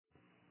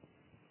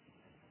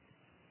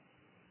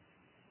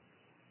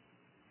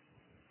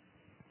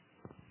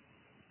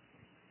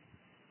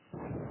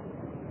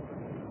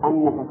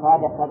أن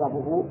فساد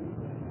سببه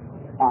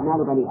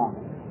أعمال بني آدم،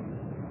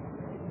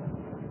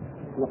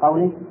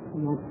 لقوله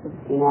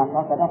بما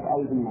كسبت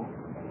أيدي الناس.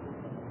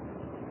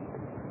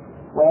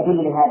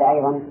 ويدل لهذا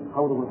أيضا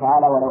قوله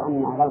تعالى: ولو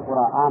أن أهل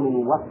القرى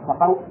آمنوا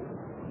واتقوا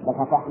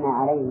لفتحنا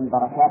عليهم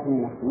بركات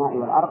من السماء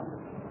والأرض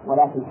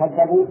ولكن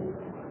كذبوا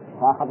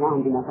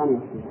فأخذناهم بما كانوا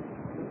يكسبون.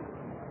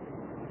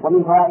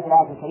 ومن فوائد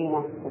الآية الكريمة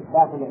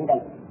إثبات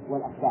العلل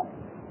والأسباب،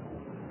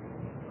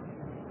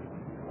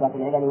 إثبات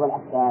العلل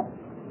والأسباب،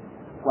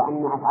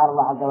 وأن أفعال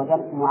الله عز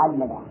وجل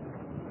معللة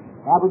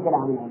لا بد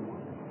لها من علة.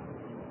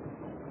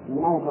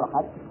 من أين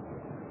تؤخذ؟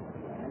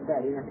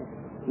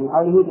 من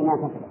قوله بما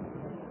كسبت،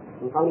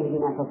 من قوله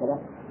بما كسبت.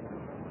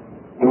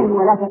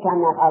 ولا شك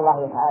أن أفعال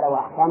الله تعالى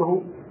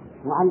وأحكامه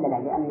معللة،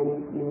 لأن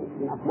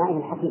من أسمائه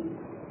الحكيم.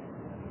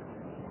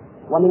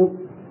 ومن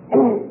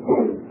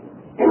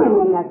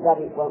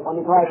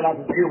ومن فوائد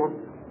الآية الكريمة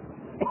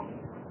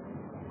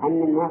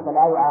أن الناس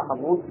لا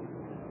يعاقبون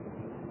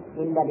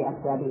إلا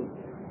بأسبابهم،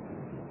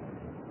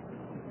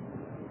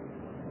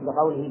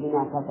 لقوله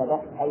بما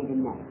كسبت أيدي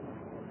الناس.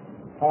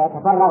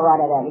 فيتفرغ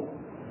على ذلك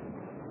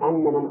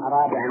أن من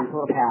أراد أن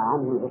ترفع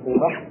عنه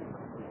العقوبة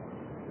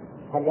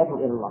فليتوب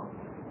إلى الله،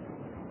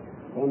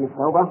 فإن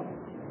التوبة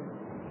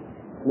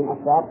من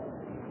أسباب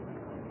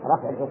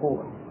رفع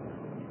العقوبة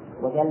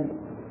وجلب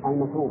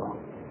المثوبة.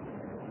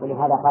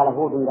 ولهذا قال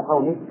هود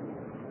لقومه: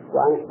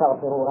 وأن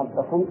استغفروا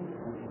ربكم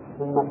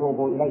ثم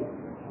توبوا إليه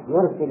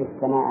يرسل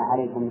السماء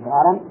عليكم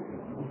مدرارا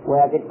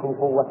ويزدكم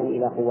قوة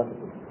إلى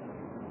قوتكم.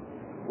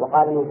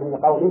 وقال نوح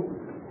لقومه: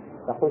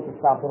 فقلت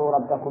استغفروا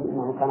ربكم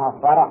إنه كان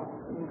غفارا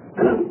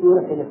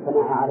يرسل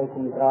السماء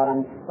عليكم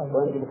مدرارا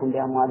ويمددكم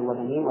بأموال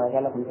وبنين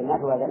ويجعل لكم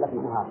جنات ويجعل لكم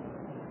أنهارا.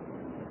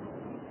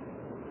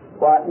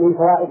 ومن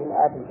فوائد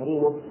الآية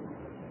الكريمة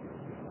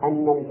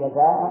أن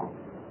الجزاء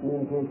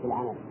من جنس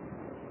العمل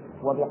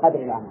وبقدر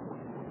العمل،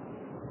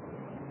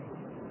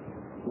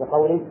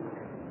 لقوله: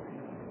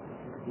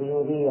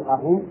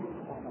 ليذيقهم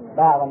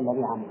بعض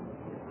الذي عمل.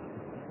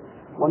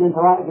 ومن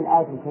فوائد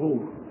الآية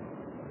الكريمة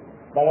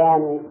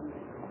بيان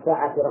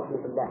سعة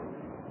رحمة الله،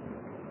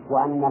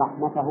 وأن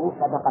رحمته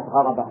سبقت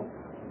غضبه،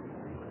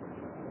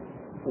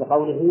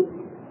 لقوله: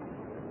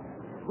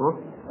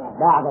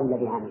 بعض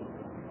الذي عمل.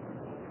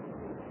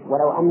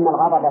 ولو أن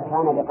الغضب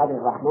كان بقدر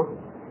الرحمة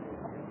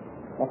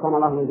لكان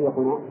الله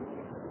يذيقنا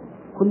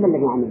كل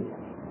الذي عمل،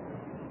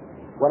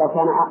 ولو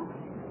كان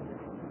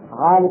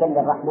غالبا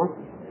للرحمة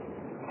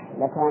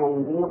لكان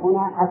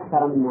يذيقنا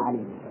أكثر مما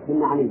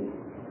علمنا.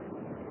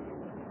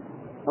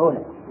 أولا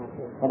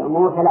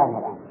فالأمور ثلاثة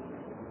الآن: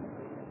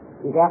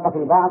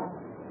 إذاقة البعض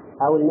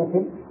أو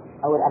المثل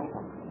أو الأكثر.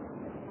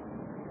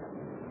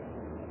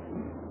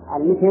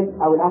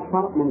 المثل أو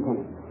الأكثر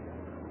ممتنع،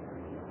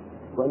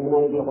 وإنما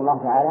يذيق الله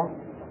تعالى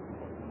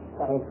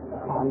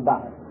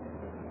البعض،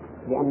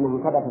 لأنه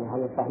ثبت في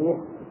الحديث الصحيح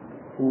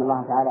إن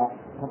الله تعالى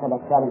كتب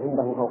كتابا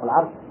عنده فوق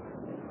العرش: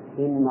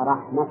 إن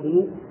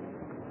رحمتي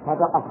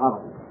سبقت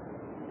غضبي.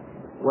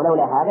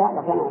 ولولا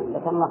هذا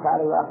لكان الله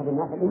تعالى يؤاخذ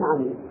الناس بما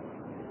عملوا.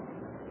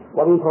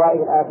 ومن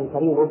فوائد الآية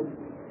الكريمة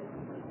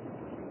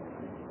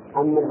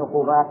أن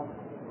العقوبات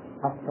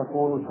قد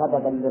تكون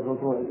سببا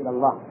للرجوع إلى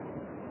الله.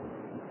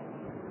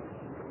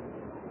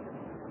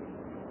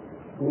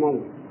 من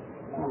أين؟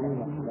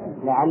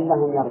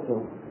 لعلهم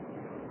يرجعون.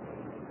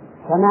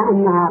 كما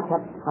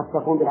أنها قد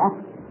تكون بالعكس،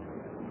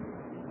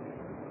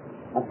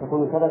 قد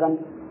تكون سببا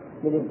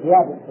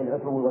للازدياد في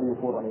العثم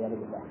والنفور والعياذ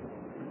بالله.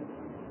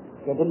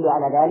 يدل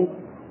على ذلك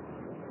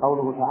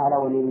قوله تعالى: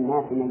 ومن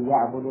الناس من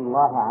يعبد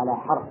الله على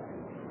حرف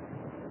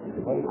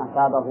فإن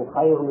أصابه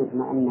خير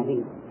اطمأن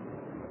به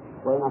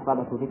وإن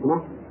أصابته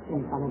فتنة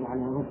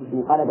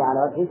انقلب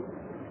على وجهه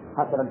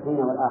خسر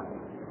الدنيا والآخرة.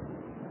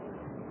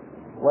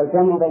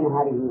 والجمع بين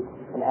هذه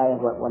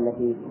الآية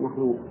والتي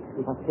نحن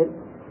نفسر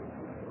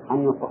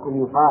أن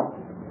يقال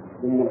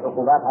إن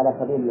العقوبات على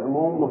سبيل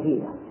العموم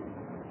مفيدة،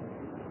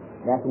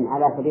 لكن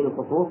على سبيل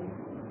الخصوص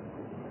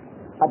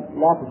قد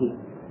لا تفيد،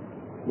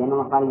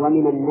 لأنه قال: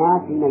 ومن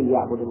الناس من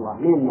يعبد الله.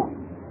 من الناس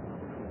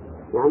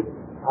يعني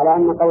على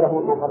أن قوله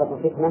إن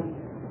أصابته فتنة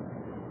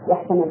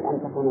يحتمل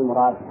أن تكون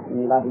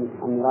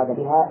المراد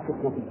بها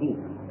فتنة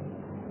الدين،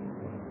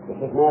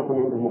 بحيث ما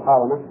يكون عنده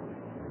مقاومة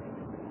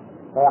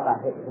فيقع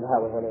في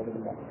الهاوية والعياذ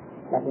بالله.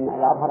 لكن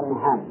الأظهر أنه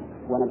عام: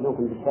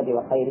 ونبلوكم بالشر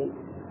والخير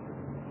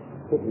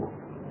فتنة.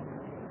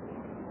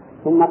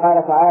 ثم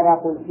قال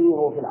تعالى: قل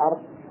سيروا في الأرض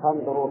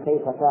فانظروا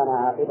كيف كان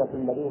عاقبة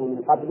الذين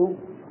من قبل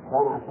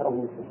كان أكثرهم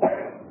مشركين.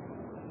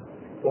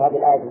 في هذه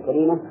الآية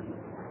الكريمة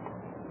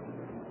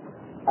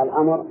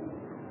الأمر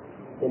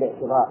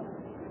بالاعتبار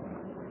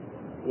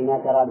بما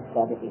جرى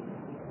للسابقين.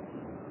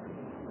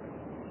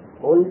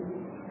 قل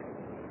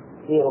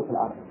سيروا في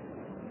الأرض.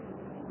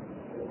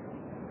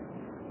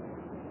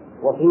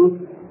 وفيه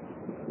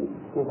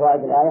من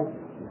فوائد الآية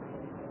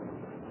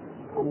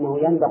أنه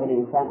ينبغي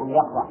للإنسان أن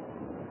يقرأ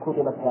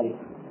كتب التاريخ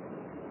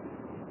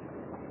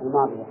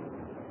الماضية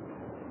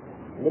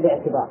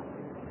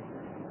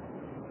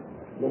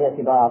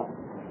للاعتبار.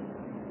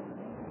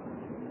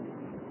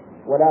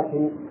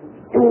 ولكن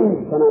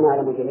كما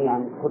نعلم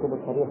جميعا كتب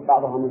التاريخ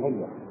بعضها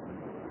مهيئ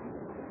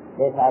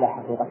ليس على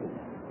حقيقته.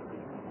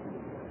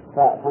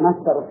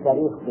 فمصدر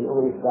التاريخ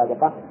بالأمم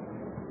السابقة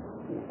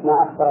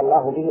ما أخبر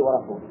الله به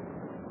ورسوله.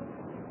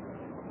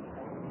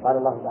 قال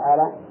الله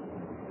تعالى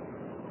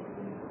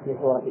في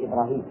سورة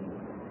إبراهيم: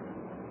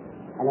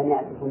 ألم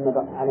يأتهم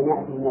نبأ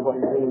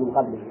الذين من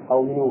قبلهم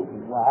قوم نوح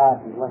وعاد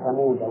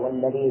وثمود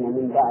والذين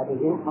من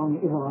بعدهم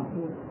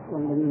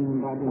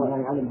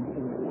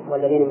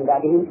والذين من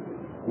بعدهم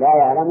لا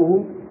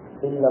يعلمهم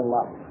إلا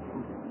الله،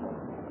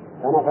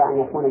 فنفى أن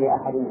يكون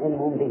لأحد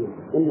علم بهم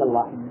إلا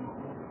الله.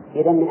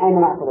 إذن من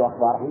أين نأخذ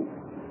أخبارهم؟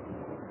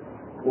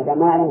 إذا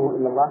ما علمه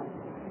إلا الله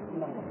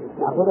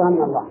نأخذها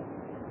من الله،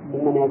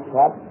 إما من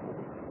الكتاب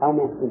أو من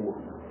السنة.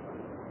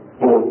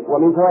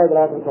 ومن فوائد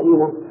الآية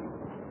الكريمة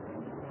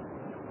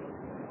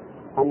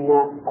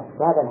أن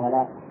أسباب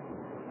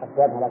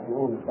هلاك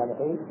الأمم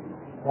السابقين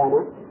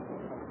كان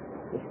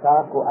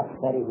إشراك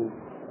أكثرهم،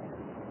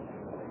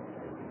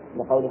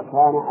 لقول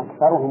كان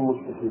أكثرهم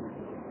مشركين.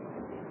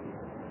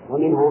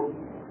 ومنها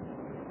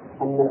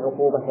أن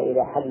العقوبة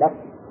إذا حلت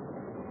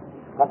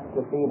قد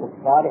تصيب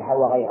الصالح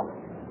وغيره،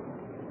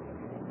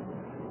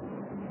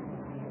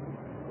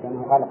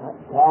 لأنه قال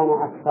كان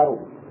أكثر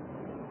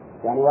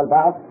يعني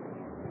والبعض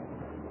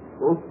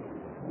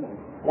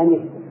لم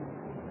يشرك.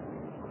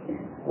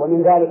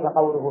 ومن ذلك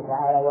قوله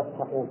تعالى: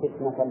 واتقوا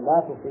فتنة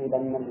لا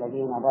تصيبن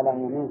الذين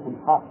ظلموا منكم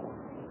خاصة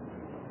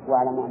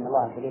واعلموا أن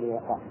الله شديد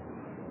العقاب.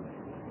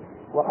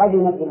 وقد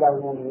ينجي الله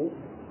المؤمنين،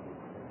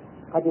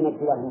 قد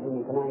ينجي الله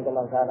المؤمنين كما عند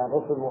الله تعالى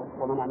الرسل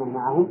ومن عمل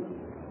معهم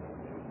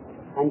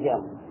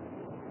أنجاهم.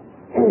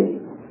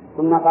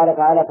 ثم قال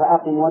تعالى: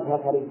 فأقم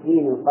وجهك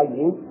للدين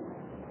القيم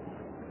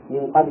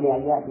من قبل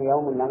أن يأتي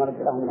يوم لا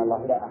مرد له من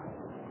الله إلى آخره.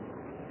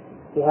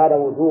 في هذا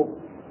وجوب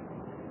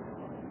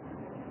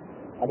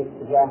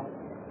الاتجاه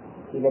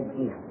إلى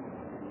الدين،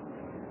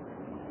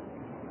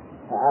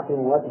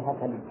 فأقم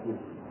وجهك للدين.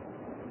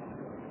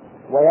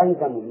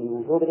 ويلزم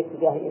من وجوب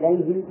الاتجاه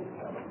إليه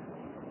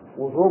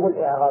وجوب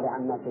الإعراض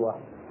عما سواه.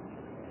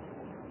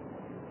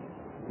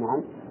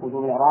 نعم،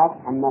 وجوب الإعراض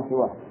عما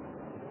سواه،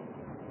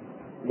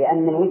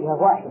 لأن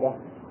الوجهة واحدة،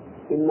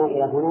 إما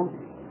إلى هنا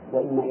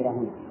وإما إلى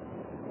هنا.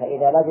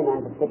 فإذا لازم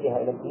أن تتجه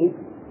إلى الدين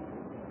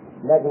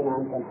لازم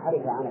أن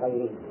تنحرف عن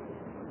غيره.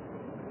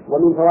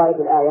 ومن فوائد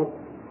الآية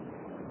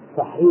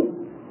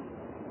تحريم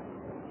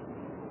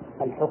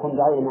الحكم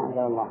بغير ما أنزل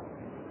الله،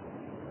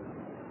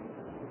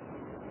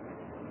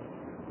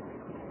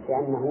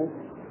 لأنه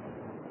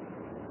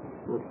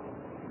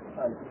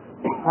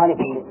خالف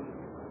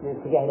من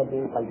اتجاه إلى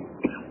الدين القيم.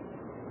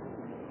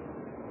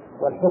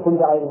 والحكم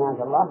بغير ما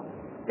أنزل الله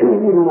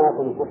منه ما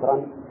يكون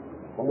كفرا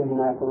ومنه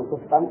ما يكون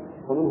فسقا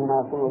ومنه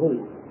ما يكون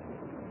ظلما،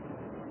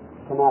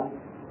 كما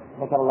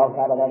ذكر الله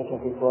تعالى ذلك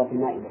في سورة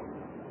المائدة: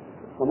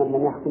 ومن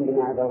لم يحكم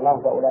بما أنزل الله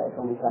فأولئك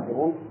هم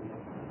الكافرون.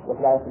 وفي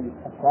الآية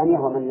الثانية: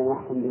 ومن لم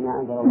يحكم بما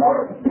أنزل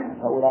الله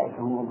فأولئك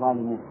هم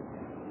الظالمون.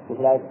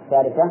 وفي الآية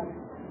الثالثة: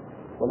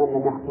 ومن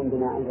لم يحكم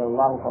بما أنزل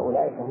الله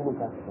فأولئك هم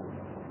الفاسقون.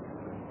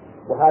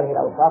 وهذه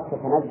الأوصاف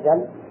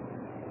تتنزل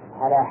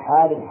على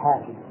حال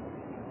الحاكم،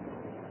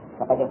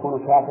 فقد يكون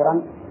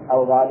كافرا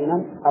أو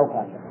ظالما أو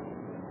فاسقا.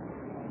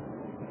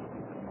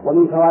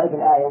 ومن فوائد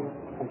الآية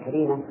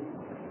الكريمة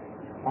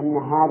أن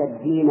هذا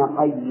الدين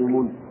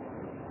قيم.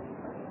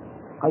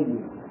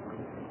 قيم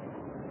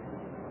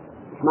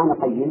إيش معنى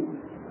قيم؟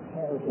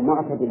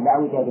 معتدل لا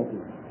وجاج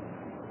فيه،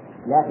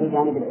 لا في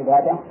جانب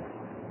العبادة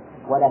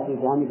ولا في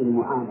جانب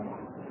المعاملة.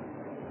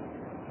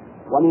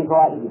 ومن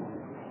فوائده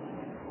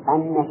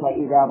أنك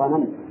إذا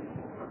ظننت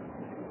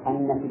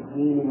أن في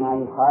الدين ما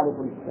يخالف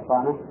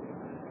الاستقامة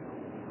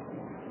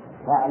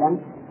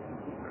فاعلم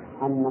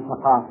أنك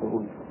قاصر،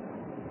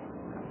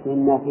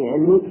 إما في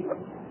علمك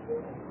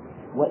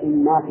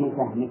وإما في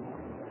فهمك.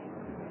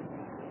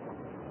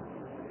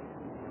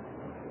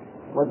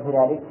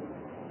 وجه ذلك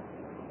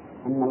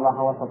أن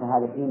الله وصف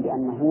هذا الدين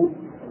بأنه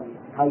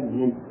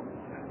قيم.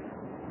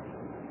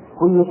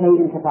 كل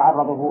شيء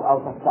تتعرضه أو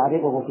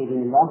تستعرضه في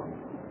دين الله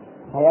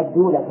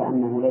فيبدو لك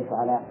أنه ليس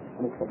على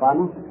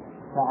الاستقامة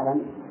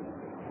فاعلم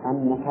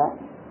أنك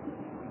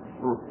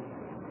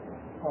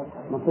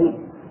مصيب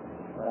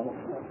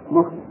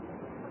مخطئ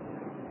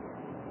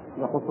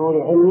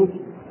لقصور علمك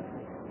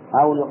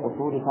أو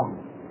لقصور فهمك.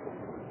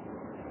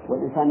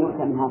 والإنسان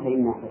يؤتى من هاتين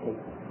الناحيتين: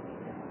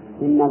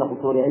 إما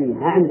لقصور علمه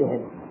ما عنده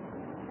علم،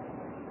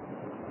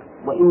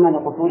 وإما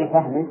لقصور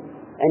فهمه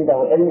عنده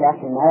علم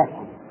لكن ما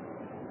يفهم.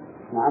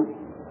 نعم.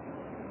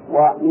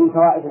 ومن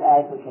فوائد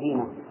الآية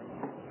الكريمة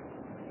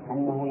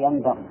أنه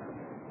ينبغي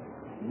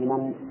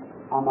لمن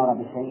أمر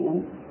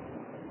بشيء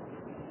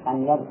أن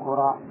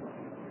يذكر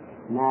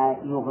ما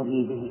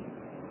يغري به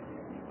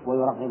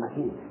ويرغب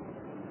فيه.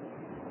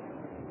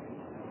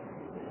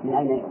 من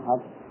أين يؤخذ؟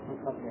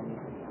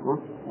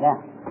 لا،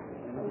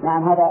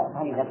 نعم هذا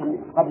صحيح، لكن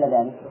قبل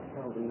ذلك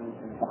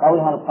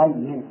فقولها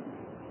القيم،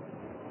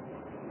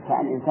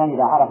 فالإنسان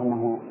إذا عرف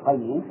أنه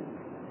قيم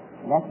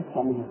لا شك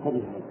أنه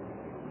يهتدي.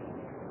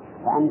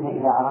 فأنت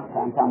إذا عرفت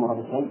أن تأمر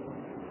بشيء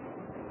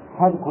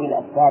تذكر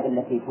الأسباب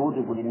التي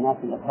توجب للناس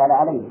الإقبال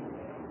عليه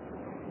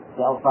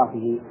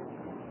بأوصافه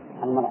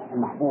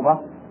المحبوبة،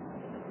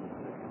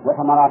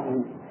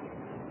 وثمراتهم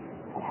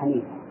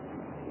الحنيفة.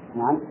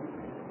 نعم.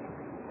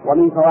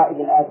 ومن فوائد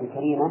الآية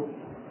الكريمة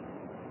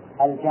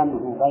الجمع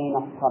بين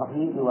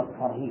الترغيب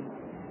والترهيب،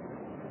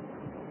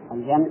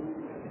 الجمع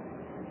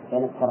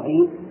بين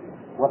الترغيب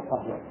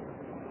والترهيب.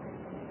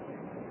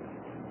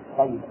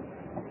 طيب،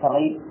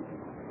 الترغيب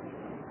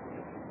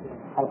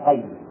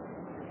القيد،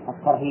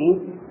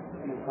 الترهيب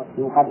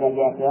من قبل أن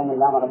يأتي يوم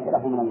لا مرد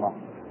له من الله.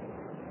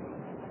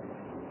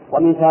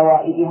 ومن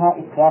فوائدها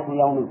إثبات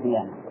يوم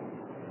القيامة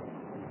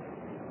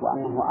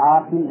وأنه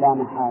آت لا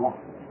محالة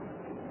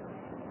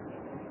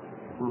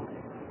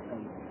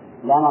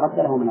لا مرد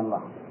له من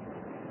الله.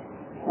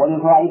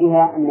 ومن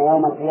فوائدها أن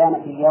يوم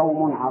القيامة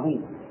يوم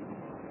عظيم.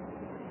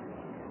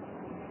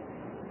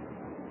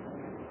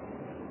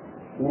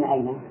 من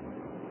أين؟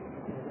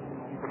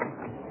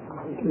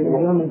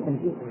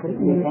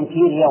 من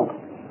تنكير يوم،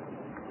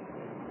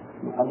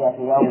 من قبل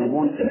يأتي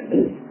يوم،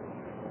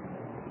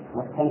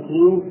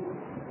 والتنكير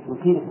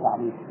يثير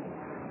التعظيم.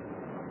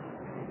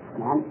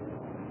 نعم.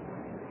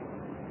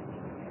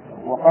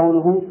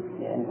 وقوله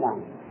نعم.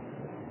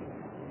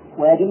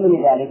 ويدل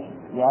لذلك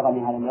لعظم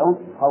هذا اليوم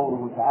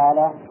قوله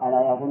تعالى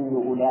ألا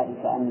يظن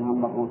أولئك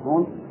أنهم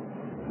مبعوثون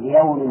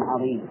ليوم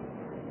عظيم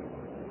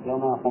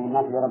يوم يقوم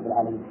الناس لرب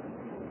العالمين.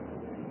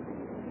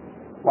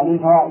 ومن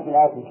فوائد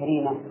الآية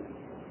الكريمة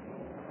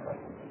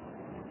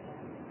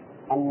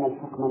أن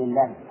الحكم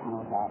لله سبحانه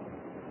وتعالى،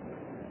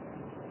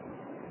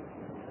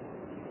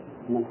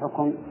 أن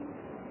الحكم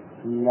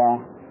لله،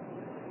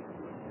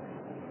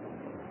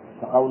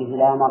 كقوله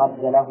لا مرد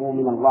له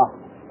من الله،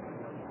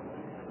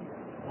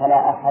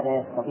 فلا أحد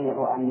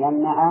يستطيع أن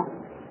يمنع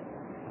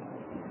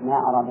ما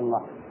أراد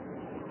الله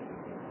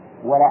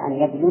ولا أن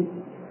يجلب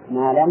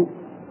ما لم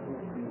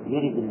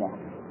يرد الله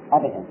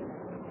أبدا.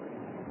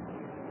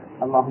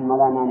 اللهم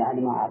لا مانع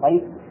لما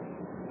أعطيت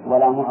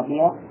ولا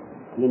معطي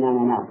لما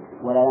منعت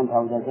ولا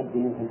ينفع ذا الجد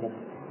منك الجد.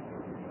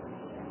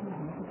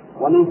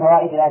 ومن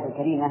فوائد الآية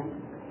الكريمة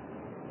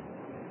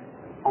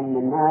أن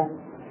الناس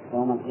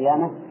يوم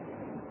القيامة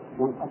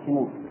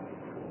ينقسمون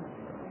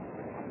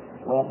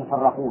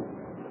ويتفرقون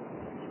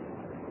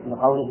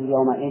لقوله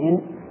يومئذ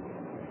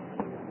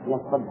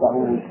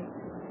يصدعون.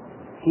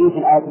 في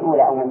الآية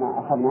الأولى أول ما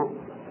أخذنا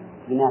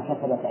بما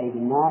كسبت أيدي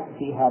الناس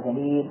فيها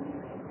دليل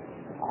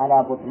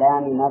على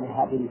بطلان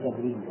مذهب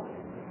الجبرية.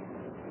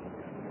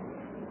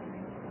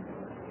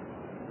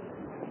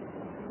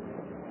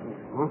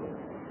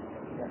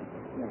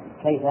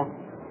 كيف؟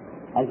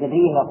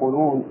 الجبرية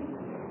يقولون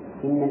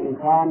إن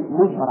الإنسان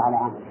مجبر على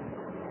عمله،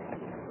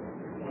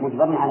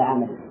 مجبر على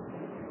عمله،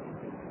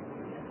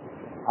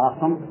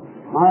 عرفتم؟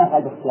 ما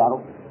يفعل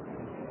باختياره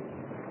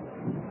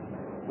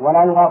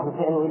ولا يضاف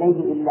فعله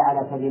إليه إلا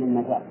على سبيل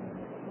المجاز،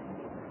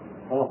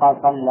 فيقال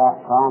صلى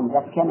قام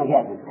بكى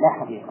مجازا لا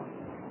حقيقة.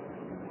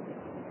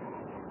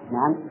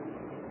 نعم.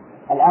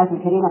 الآية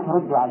الكريمة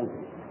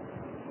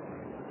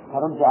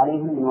ترد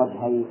عليهم من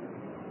وجهين.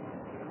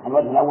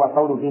 الوجه الأول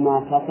قول بما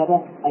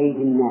كسبت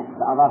أيدي الناس،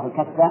 فأضاف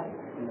الكسب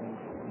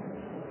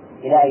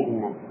إلى أيدي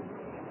الناس.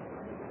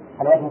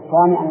 الوجه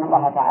الثاني أن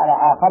الله تعالى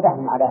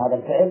عاقبهم على هذا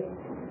الفعل،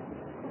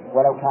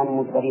 ولو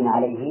كانوا مجبرين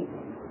عليه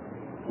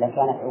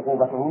لكانت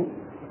عقوبتهم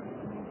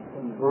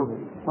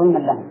ظلما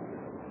لهم.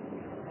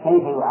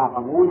 كيف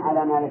يعاقبون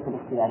على ما ليس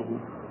باختيارهم؟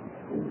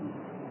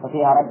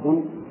 ففيها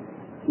رد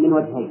من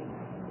وجهين: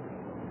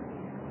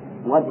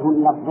 وجه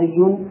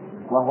لفظي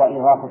وهو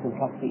إضافة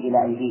الكف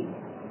إلى أيديهم،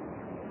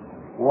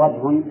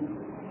 ووجه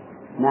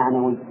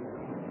معنوي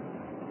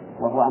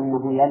وهو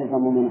أنه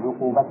يلزم من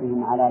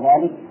عقوبتهم على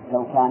ذلك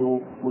لو كانوا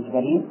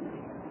مجبرين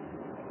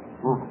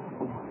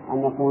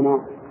أن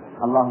يكون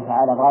الله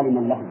تعالى ظالما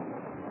لهم،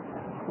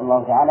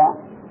 والله تعالى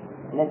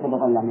ليس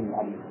بظلام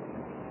للعبيد.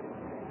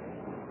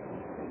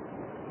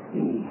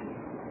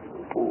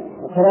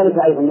 وكذلك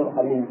أيضا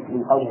يؤخذ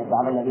من قوله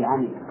تعالى الذي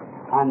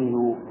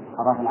عاملوا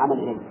أضاف العمل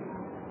إليه.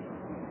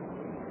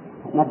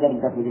 نبدأ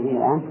بالدرس الجديد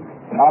الآن.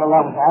 قال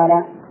الله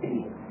تعالى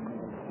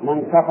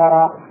من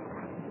كفر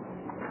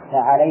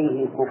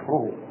فعليه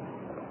كفره.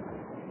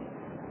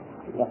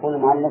 يقول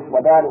المؤلف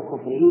ودار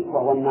كفره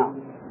وهو النار.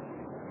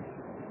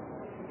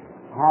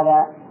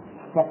 هذا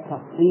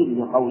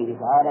كالتفصيل لقوله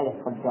تعالى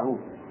يصدعون،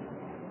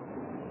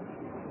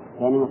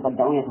 يعني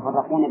يصدعون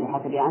يتفرقون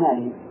بحسب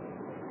أعمالهم.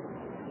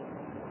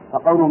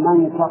 فقول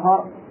من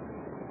كفر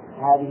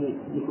هذه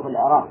ذكر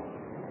الإعراب.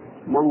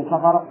 من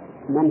كفر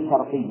من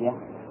شرطية،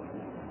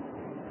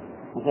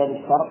 وفعل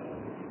الشرط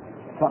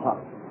كفر،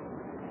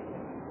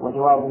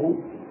 وجوابه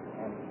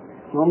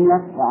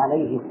جملة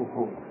فعليه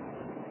كفره.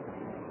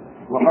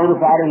 وقول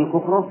فعليه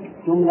كفره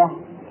جملة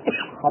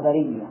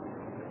خبرية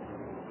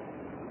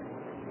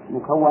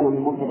مكونة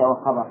من مبتدأ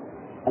وخبر.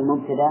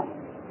 المبتدأ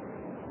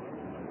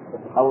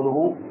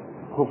قوله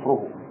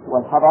كفره،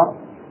 والخبر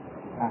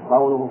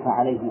قوله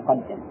فعليه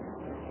مقدم،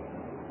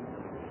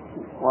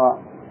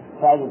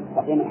 وفعل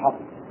تقديم الحق.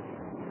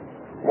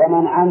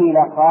 ومن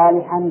عمل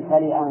صالحا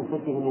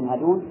فلأنفسهم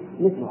يمهدون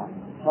مثلها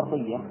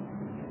شرطية.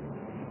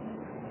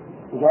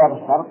 جواب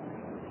الشرط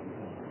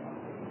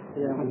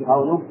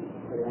قوله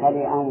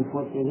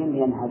فلأنفسهم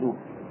يمهدون.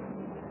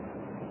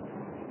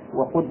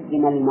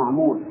 وقدم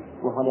المعمول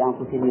وهو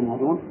لأنفسهم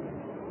ينهدون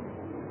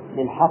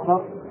للحصر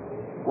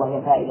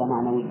وهي فائدة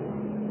معنوية،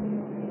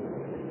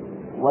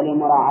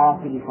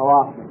 ولمراعاة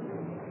الفواصل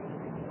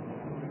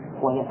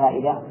وهي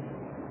فائدة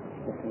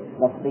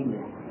لفظية،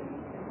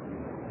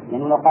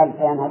 لأنه لو قال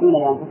سينهدون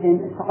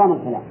لأنفسهم استقام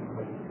الكلام،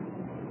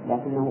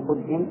 لكنه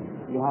قدم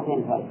لهاتين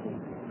الفائدتين.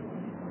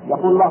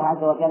 يقول الله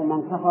عز وجل: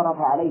 من كفر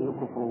فعليه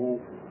كفره.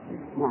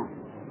 نعم،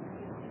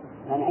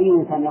 يعني أي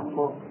إنسان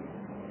يكفر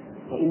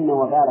فإن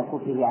وبال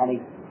كفره عليه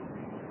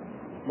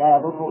لا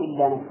يضر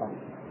إلا نفسه،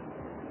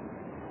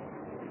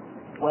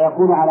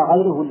 ويكون على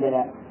غيره ولا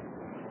لا؟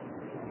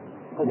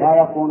 لا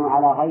يكون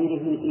على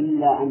غيره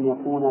إلا أن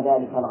يكون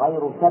ذلك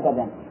الغير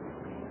سببا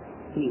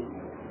فيه،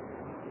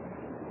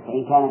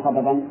 فإن كان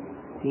سببا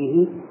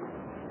فيه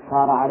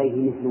صار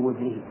عليه مثل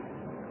وزره.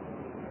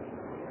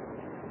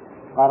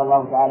 قال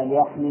الله تعالى: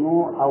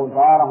 ليحملوا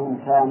أوزارهم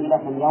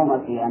كاملة يوم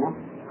القيامة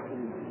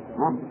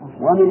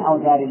ومن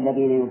أوزار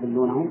الذين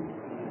يضلونهم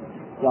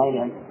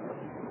بغير علم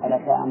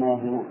ألا ساء ما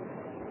يزرون.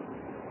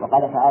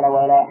 وقال تعالى: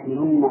 ولا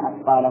يحملن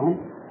أثقالهم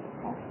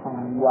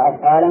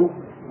وأثقالا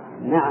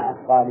مع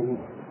أثقالهم.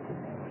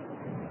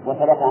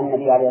 وثبت عن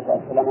النبي عليه الصلاة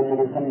والسلام أن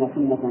من سن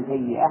سنة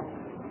سيئة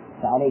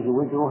فعليه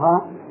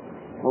وزرها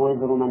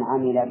ووزر من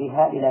عمل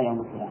بها إلى يوم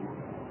القيامة.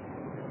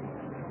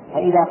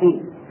 فإذا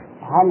قيل: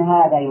 هل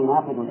هذا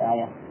يناقض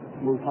الآية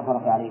من كفر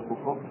فعليه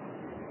كفر؟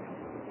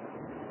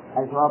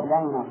 الجواب: لا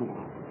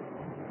يناقضها،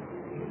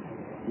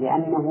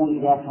 لأنه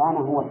إذا كان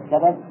هو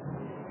السبب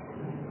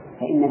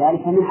فإن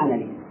ذلك من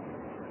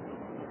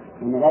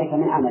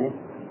عمله،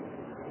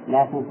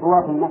 لكن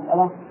صورة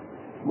المسألة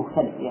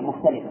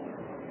مختلفة،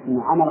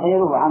 إنه عمل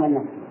غيره وعمل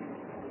نفسه.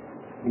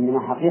 إنما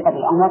حقيقة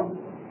الأمر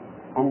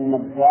أن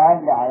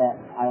الدال على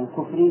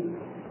الكفر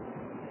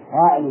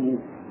فاعل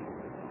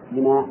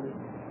لما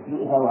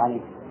يؤثر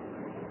عليه.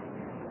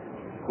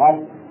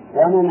 قال: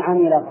 ومن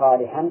عمل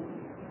صالحا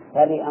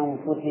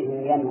فلأنفسهم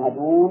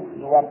يمهدون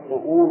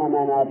يوطئون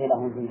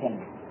منازلهم في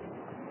الجنة.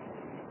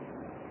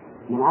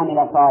 من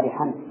عمل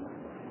صالحا.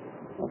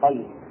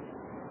 طيب،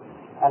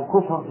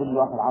 الكفر في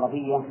اللغة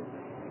العربية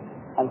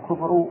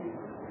الكفر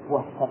هو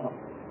الستر،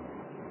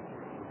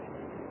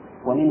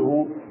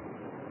 ومنه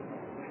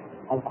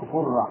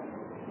الكفر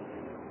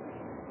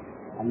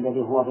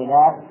الذي هو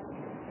غلاف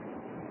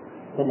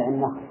سلع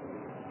النخل،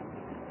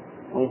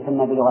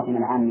 ويسمى بلغتنا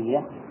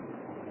العامية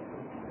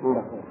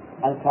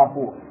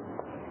الكافور.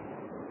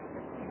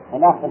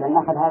 غلاف سلع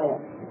النخل هذا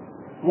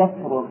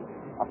يستر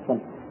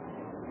الصلب.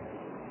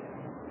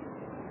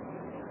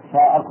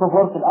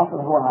 فالكفر في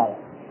الأصل هو هذا،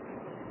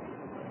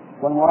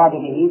 والمراد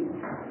به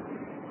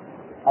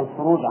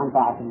الخروج عن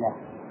طاعة الله،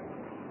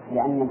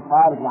 لأن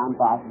الخارج عن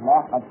طاعة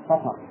الله قد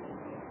ستر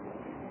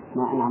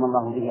ما أنعم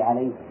الله به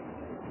عليه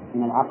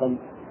من العقل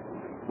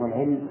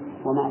والعلم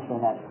وما أشبه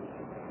ذلك.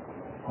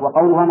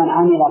 وقولها من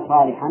عمل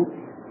صالحا،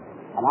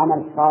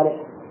 العمل الصالح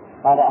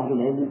قال أهل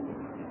العلم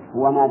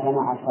هو ما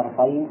جمع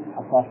شرطين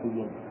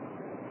أساسيين: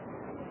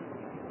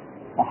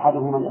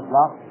 أحدهما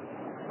الإخلاص،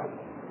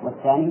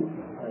 والثاني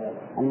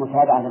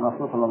المتابعة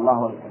للرسول صلى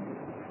الله عليه وسلم.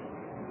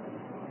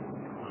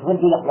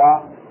 ضد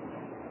الإخلاص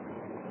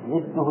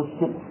ضده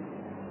الشرك،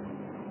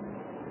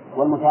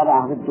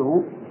 والمتابعة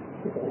ضده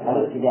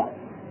الابتداع.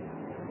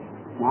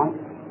 نعم.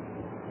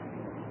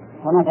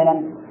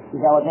 فمثلا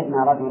إذا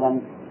وجدنا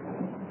رجلا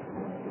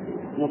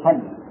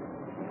يصلي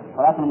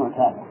صلاة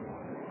معتادة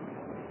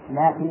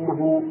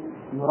لكنه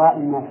يرائي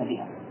الناس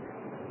بها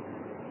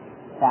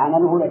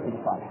فعمله ليس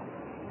بصالح،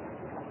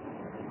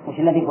 وش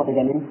الذي فقد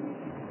منه؟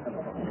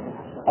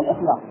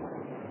 الإخلاص.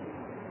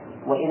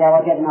 وإذا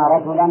وجدنا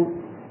رجلا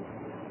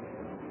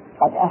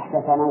قد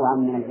أحدث نوعا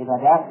من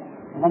العبادات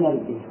لم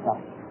يرد به الشرع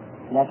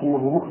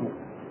لكنه مخلص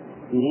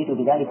يريد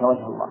بذلك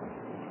وجه الله،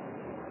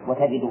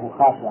 وتجده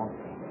خاشعا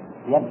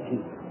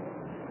يبكي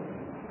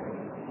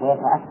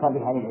ويتأثر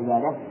بهذه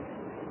العبادة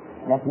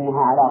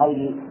لكنها على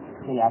غير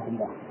شريعة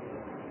الله،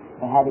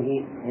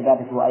 فهذه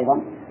عبادته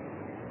أيضا،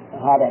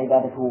 هذا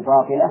عبادته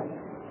باطلة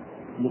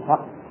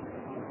لفقد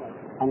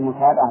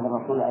المتابعة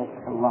للرسول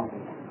صلى الله عليه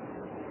وسلم.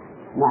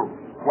 نعم.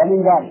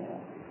 ومن ذلك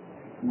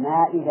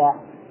ما إذا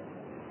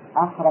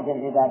أخرج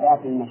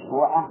العبادات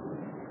المشروعة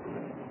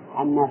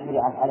عما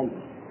شرعت عليه،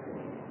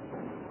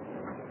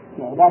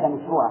 في عبادة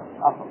مشروعة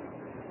أصل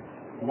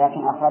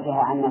لكن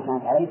أخرجها عما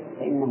كانت عليه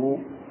فإنه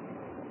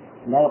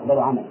لا يقبل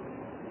عمل،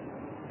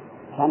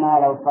 كما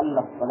لو صلى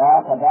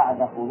الصلاة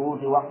بعد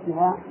خروج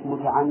وقتها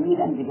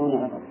متعمدا بدون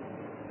عذر،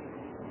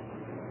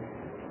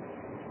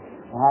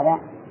 فهذا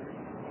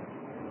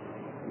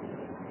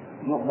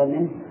يقبل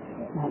منه.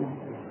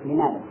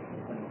 لماذا؟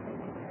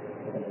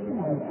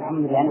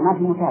 يعني ما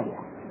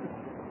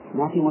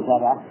في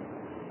متابعة،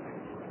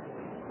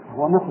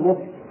 هو مخلص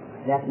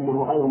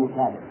لكنه غير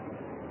متابع.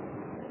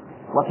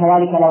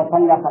 وكذلك لو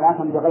صلى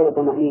صلاة بغير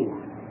طمأنينة،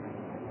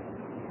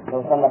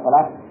 لو صلى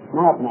صلاة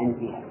ما يطمئن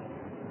فيها،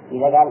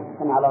 إذا قال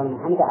سمع الله لمن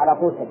حمده على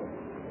طول سجد،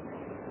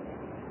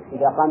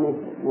 إذا قام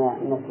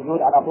من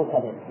السجود على طول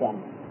سجد يعني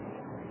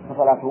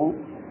فصلاته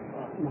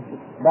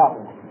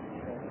باطلة.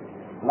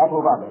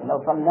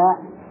 لو صلى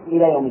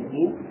إلى يوم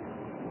الدين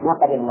ما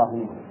قبل الله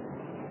منه.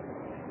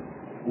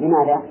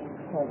 لماذا؟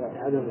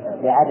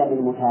 لعدم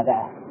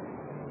المتابعة.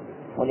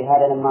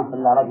 ولهذا لما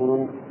صلى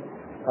رجل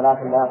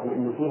صلاة لا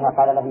يطمئن فيها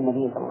قال له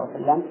النبي صلى الله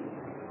عليه وسلم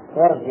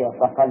ارجع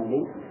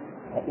فصلي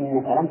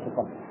فإنك لم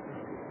تصلي،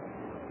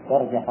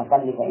 ارجع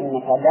فصلي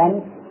فإنك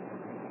لم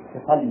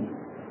تصلي،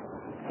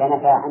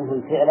 فنفى عنه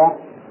الفعل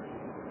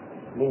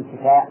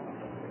لانتفاء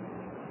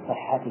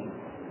صحته،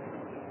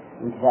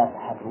 انتفاء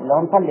صحته.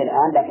 لو نصلي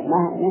الآن لكن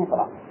ما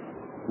يقرأ.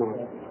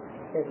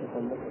 كيف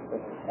يصلي؟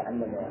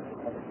 تعلم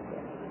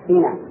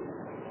نعم.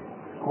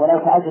 هو لو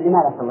سألت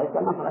لماذا صليت؟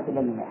 ما صليت إلا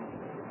لله،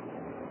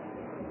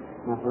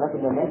 ما صليت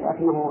إلا لله،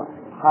 لكنه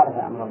خالف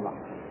أمر الله.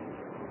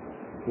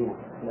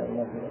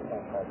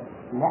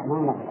 لا ما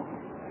هو نقل،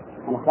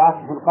 الإخلاص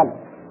في القلب،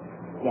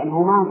 يعني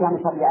هو ما كان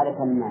يصلي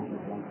على الناس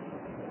مثلا،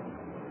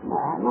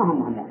 ما هم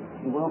مهم،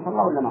 يقولون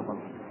صلى ولا ما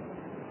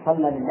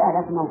صلى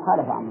لله لكنه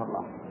خالف أمر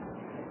الله.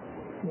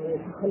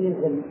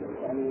 يخلي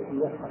يعني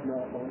يفقه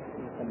ما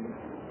يصلي.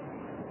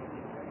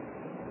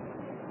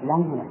 لا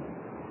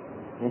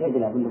لا يجب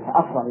أن يكون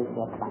أفضل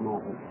يقطع ما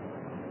يقول،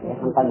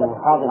 لكن قلبه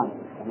حاضرا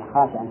يعني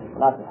خاشعا في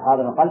الصلاة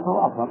حاضر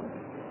قلبه أفضل.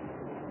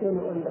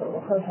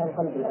 وخاشع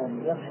القلب الآن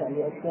يخشى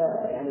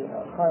لأشياء يعني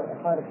خارج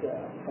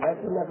الصلاة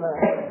ولا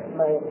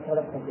ما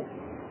يتلقى فيها.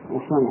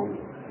 وشون يعني؟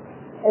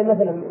 أي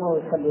مثلا هو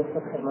يخلي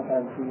يستكثر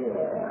مثلا في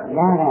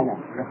لا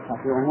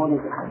يخشى في أمور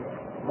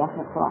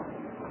داخل الصلاة،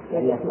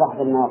 يعني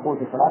يستحضر ما يقول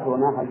في صلاته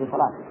وما يفعل في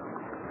صلاته.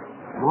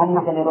 هم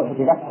مثلا يروح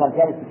يتذكر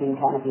جلسة إن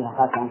كان فيها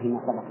خاشعا فيما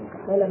سبق.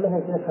 لا مثلا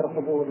يتذكر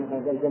قبول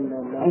مثلا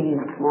الجنة. أي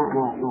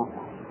ما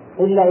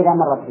إلا إذا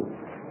مرت فيه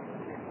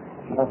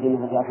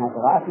مثل في أثناء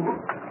قراءتها.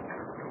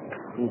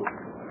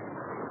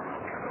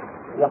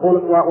 يقول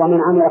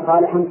ومن عمل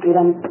صالحا.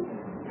 إذا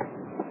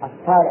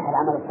الصالح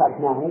العمل الصالح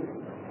ما هو؟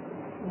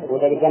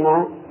 والذي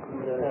جمع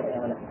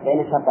بين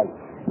الشرطين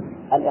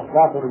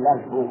الإخلاص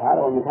لله سبحانه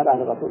وتعالى والمتابعة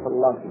للرسول صلى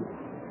الله عليه وسلم.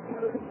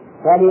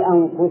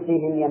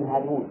 فلأنفسهم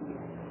يمهدون.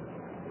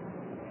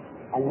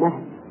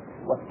 المهد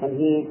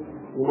والتمهيد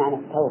بمعنى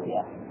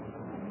التوفية،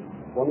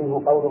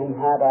 ومنه قولهم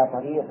هذا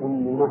طريق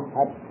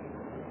ممهد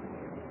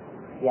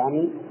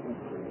يعني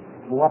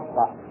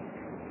موطأ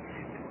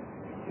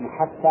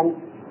محسن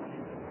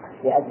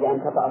لأجل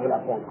أن تطأه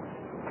الأقدام.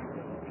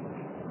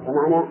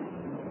 فمعنى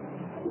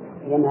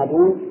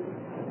يمهدون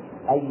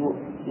أي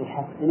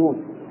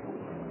يحسنون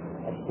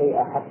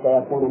الشيء حتى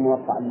يكون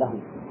موطأ لهم،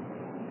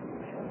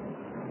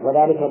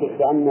 وذلك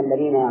لأن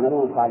الذين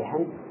يعملون صالحا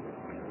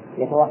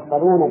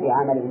يتوصلون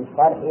بعملهم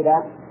الصالح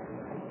إلى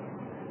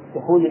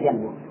دخول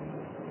الجنة،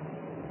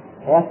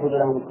 فيسهل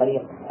لهم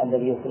الطريق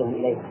الذي يوصلهم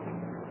إليها.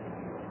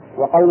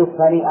 وقول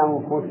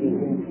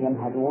فلأنفسهم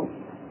يمهدون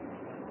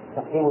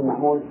تقديم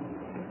المعمول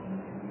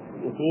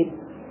يفيد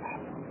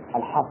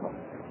الحصر.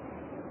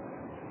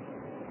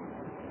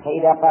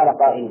 فإذا قال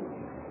قائل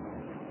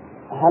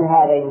هل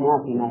هذا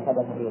ينافي ما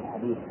ثبت في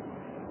الحديث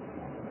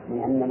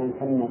من أن من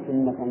سن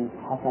سنة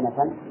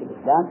حسنة في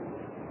الإسلام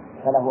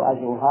فله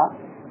أجرها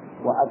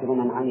وأجر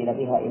من عمل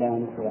بها إلى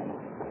يوم القيامة؟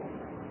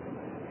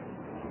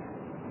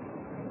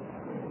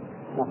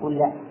 نقول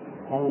لا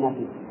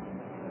ينافي،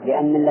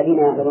 لأن الذين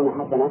يعملون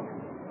حسنة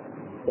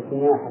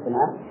يسمون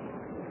حسنات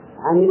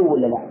عملوا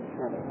ولا لا؟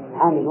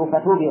 عملوا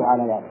فتوبوا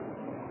على ذلك،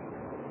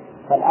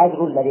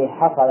 فالأجر الذي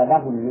حصل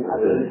لهم من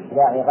أجل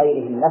اتباع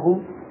غيرهم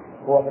لهم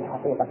هو في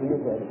الحقيقة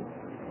مثل ذلك.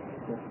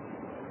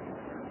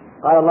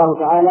 قال الله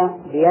تعالى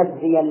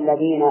ليجزي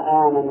الذين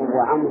آمنوا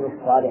وعملوا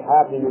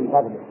الصالحات من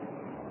فضله،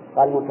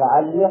 قال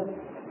متعلق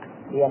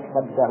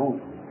ليصدعون.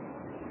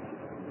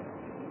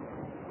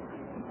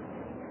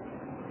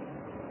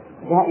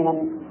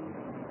 دائما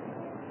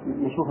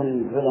نشوف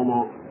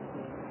العلماء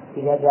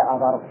إذا جاء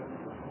ضرب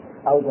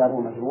أو جار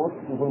مجرور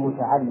يقول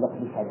متعلق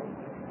بكذا،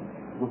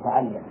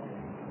 متعلق.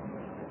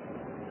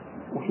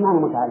 وش معنى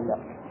متعلق؟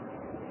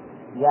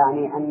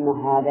 يعني أن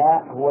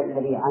هذا هو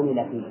الذي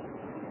عمل فيه،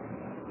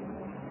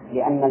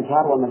 لأن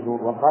الجار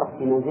والمجرور والظرف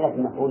في منزلة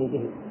المفعول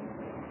به،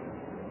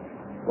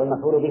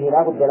 والمفعول به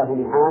لا بد له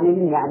من عامل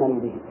يعمل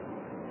به.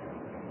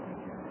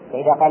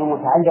 فإذا قال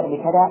متعلق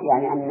بكذا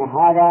يعني أن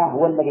هذا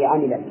هو الذي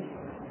عمل به،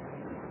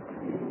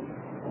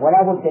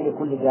 ولا بد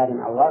لكل جار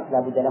أو ظرف لا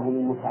بد له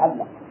من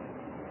متعلق،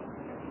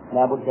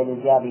 لا بد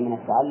للجار من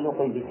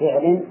التعلق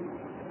بفعل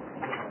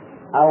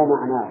أو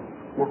معناه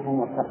نحو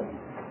مرتبط.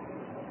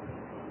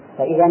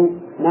 فإذا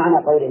معنى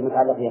قوله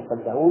المتعلق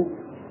يصدعون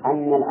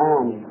أن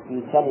الآن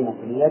في كلمة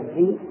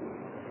ليجزي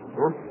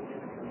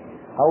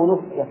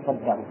قوله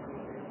يصدعون،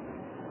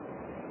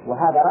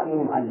 وهذا رأي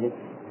المؤلف.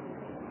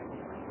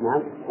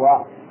 نعم،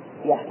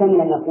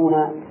 ويحتمل أن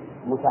يكون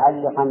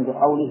متعلقا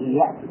بقوله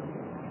يأتي،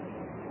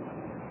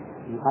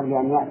 يقال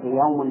أن يأتي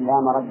يوم لا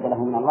مرد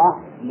له من الله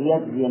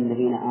ليجزي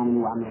الذين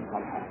آمنوا وعملوا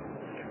الصالحات،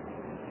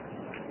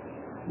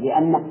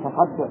 لأن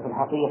التصدع في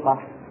الحقيقة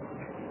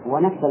هو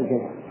نفس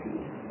الجزاء،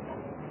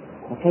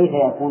 فكيف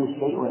يكون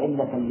الشيء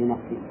علة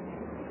لنفسه؟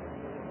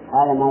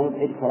 هذا ما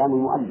يبعد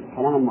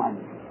كلام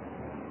المؤلف.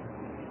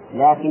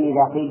 لكن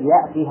إذا قيل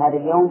يأتي هذا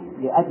اليوم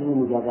لأجل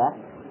المجازات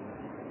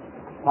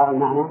صار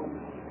المعنى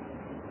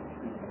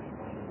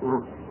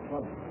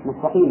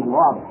مستقيما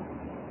واضح.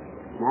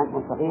 نعم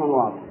مستقيما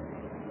واضح.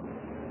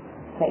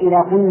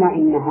 فإذا قلنا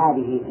إن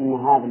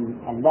هذا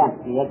اللام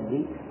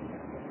يجزي،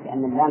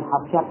 لأن اللام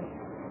حرف شرط،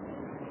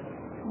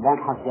 اللام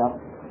حرف شرط،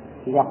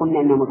 إذا قلنا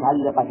إنها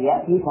متعلقة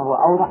بيأتي فهو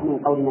أوضح من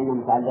قولنا إنها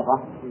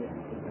متعلقة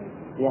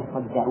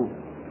بيصدعون،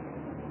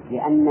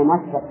 لأن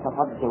نفس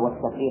التصدع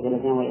والتفريغ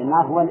الاثنين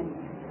والإمار هو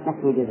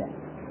نفس الجزاء.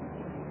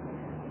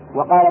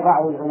 وقال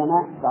بعض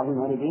العلماء بعض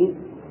المعربين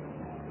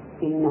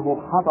إنه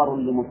خبر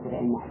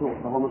لمبتدأ محذوف،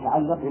 فهو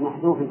متعلق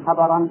بمحذوف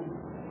خبرا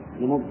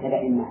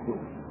لمبتدأ محذوف،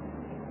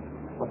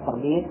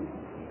 والتقدير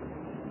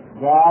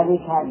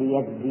ذلك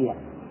ليجزي،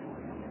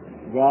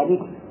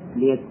 ذلك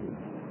ليجزي.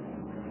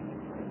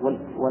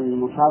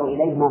 والمشار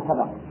إليه ما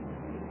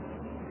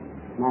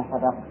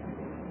سبق.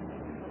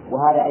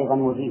 وهذا أيضا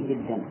وجيه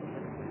جدا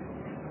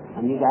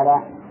أن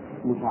يجعل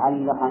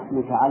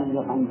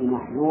متعلقا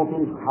بمحذوف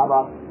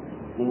خبر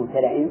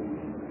لمبتدأ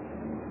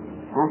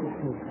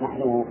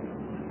محذوف.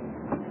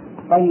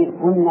 طيب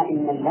قلنا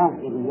إن اللام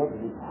إذا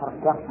يجزي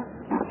حرف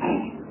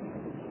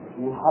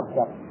من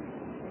حرف،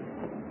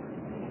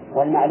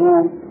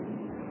 والمعلوم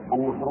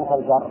أن حروف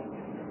الجر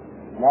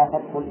لا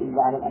تدخل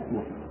إلا على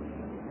الأسماء،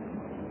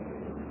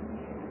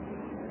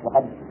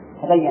 وقد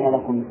تبين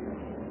لكم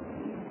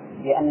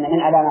بأن من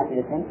علامات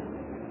الاسم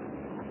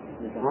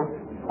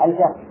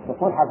الجر،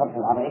 دخول حرف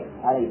العربي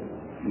عليه.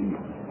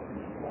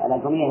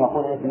 الأجمية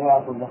يقول الاسم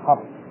يعرف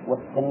بالخفض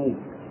والتمييز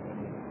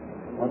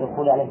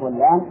ودخول الألف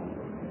واللام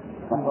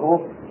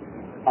وحروف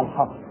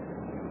الخفض.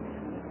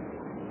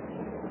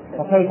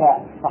 فكيف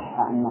صح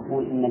أن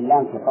نقول إن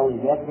اللام في قول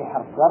بيده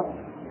حرف جر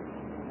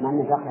مع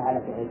أنه داخل على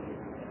فعل؟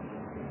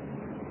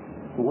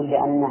 نقول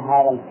لأن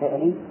هذا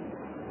الفعل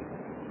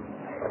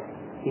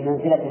في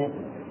منزلة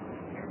الاسم،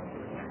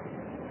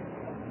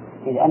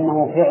 إذ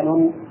أنه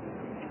فعل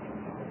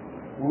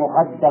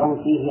مقدر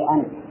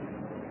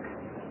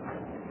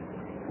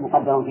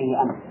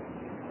فيه أن،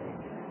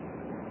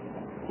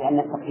 لأن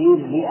التقدير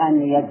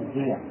لأن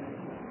يجزي،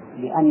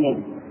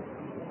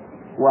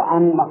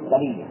 وأن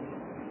مصدرية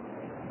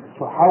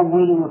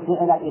تحول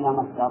الفعل إلى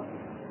مصدر،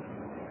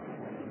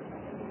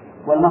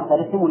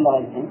 والمصدر اسم ولا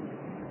غير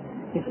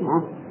اسم؟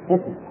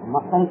 اسم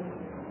المصدر،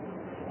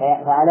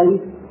 فعليه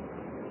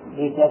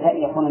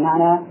لجزاء يكون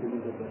معنى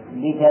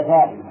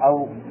لجزاء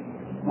أو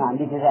نعم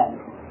لجزاء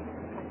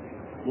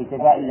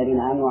الذين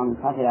آمنوا وعملوا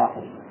الصالحات إلى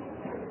آخره.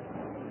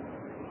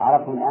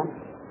 عرفتم الآن؟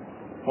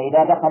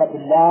 فإذا دخلت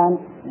اللام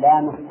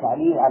لام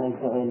التعليل على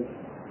الفعل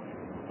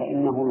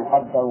فإنه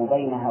يقدر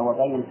بينها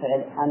وبين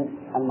الفعل أن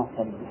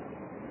المصدرية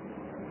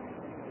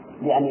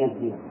لأن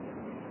يجزي.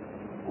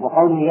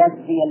 وقوله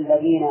يجزي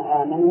الذين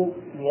آمنوا،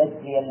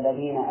 ليجزي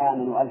الذين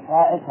آمنوا،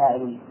 الفاعل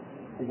فاعل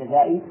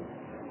الجزاء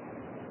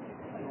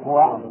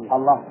هو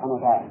الله سبحانه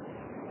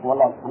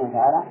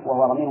وتعالى،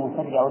 وهو ضمير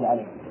مستتر يعود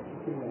عليه.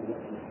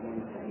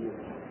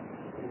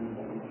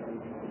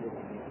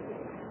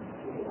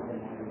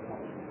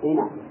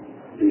 نعم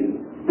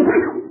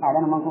هذا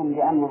منظوم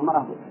لأن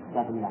المرأة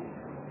ذات الله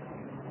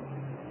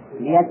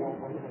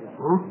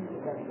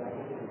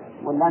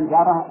واللام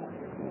جارة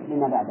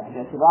لما بعده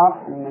باعتبار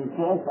أن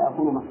الفعل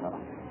سيكون مصدرا.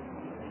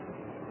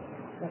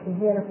 لكن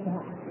هي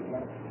نفسها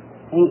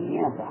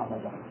هي نفسها حصل،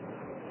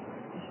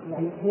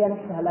 يعني هي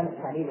نفسها لام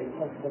التعليل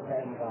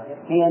الفعل المضارع،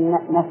 هي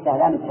نفسها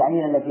لام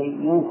التعليل التي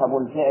ينصب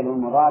الفعل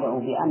المضارع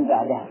بأن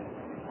بعدها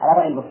على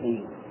رأي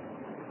البصريين،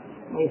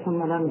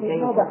 ويسمى لام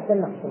التعليل.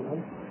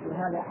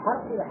 هذا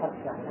حرف ولا حرف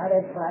ثاني؟ هذا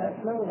يدفع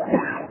اسمه ولا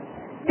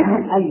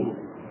أيه؟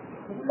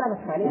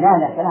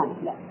 لا كلام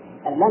لا،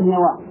 اللام هي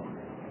واحد،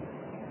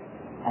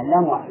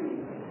 اللام واحد،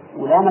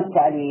 ولام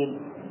التعليل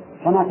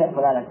كما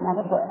تدخل على الأسماء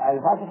تدخل على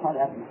الفاتحة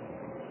على الأسماء.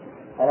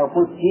 فلو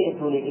قلت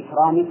جئت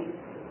لإكرامك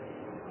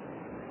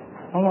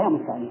فهي لام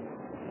التعليل،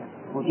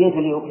 وجئت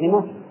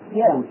لأكرمك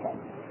هي لام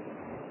التعليل.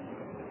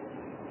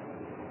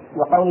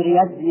 وقول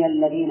ليجزي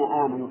الذين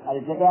آمنوا،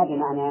 الجزاء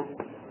بمعنى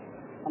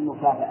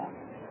المكافأة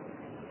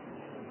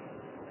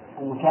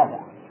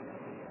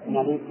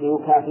يعني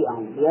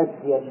ليكافئهم،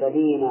 ليجزي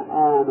الذين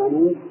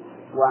آمنوا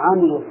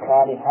وعملوا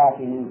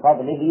الصالحات من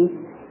فضله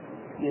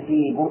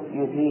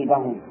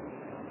يثيبهم،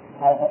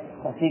 هذا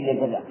تفسير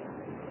للجزاء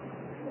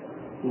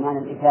بمعنى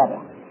الإثابة.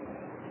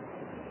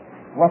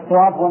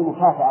 والثواب هو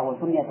المكافأة،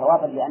 وسمي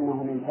ثوابا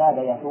لأنه من ثاب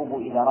يتوب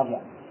إذا رجع،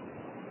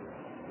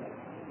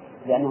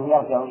 لأنه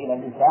يرجع إلى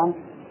الإنسان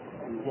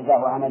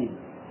جزاء عمله.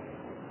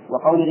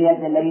 وقول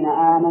ليجزي الذين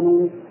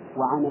آمنوا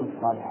وعملوا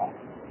الصالحات،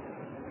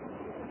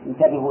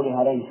 انتبهوا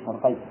لهذين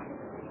الشرطين،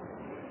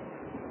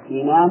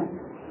 إيمان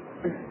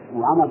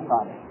وعمل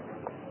صالح.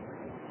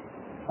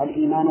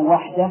 الإيمان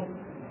وحده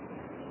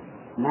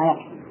ما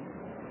يكفي،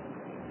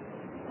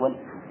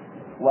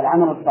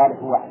 والعمل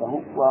الصالح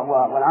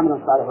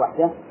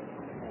وحده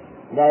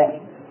لا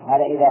يكفي.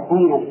 هذا إذا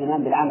قيم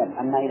الإيمان بالعمل،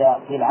 أما إذا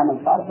قيل العمل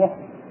صالح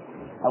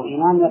أو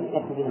إيمان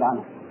يكفي به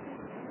العمل.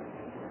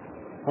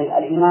 طيب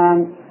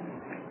الإيمان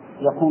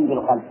يكون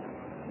بالقلب،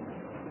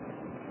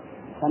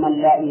 فمن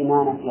لا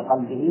إيمان في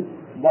قلبه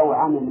لو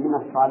عمل من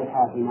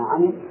الصالحات ما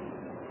عمل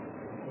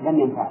لم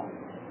ينفعه.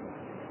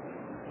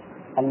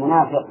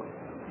 المنافق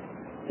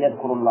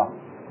يذكر الله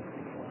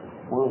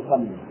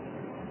ويصلي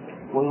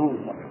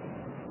وينفق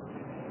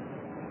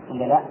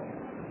ولا لا؟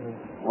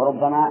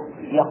 وربما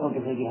يخرج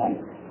في الجهاد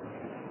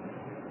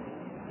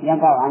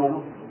ينفع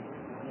عمله.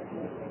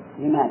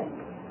 لماذا؟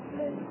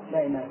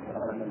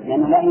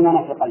 لأنه لا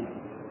إيمان في قلبه،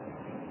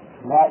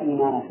 لا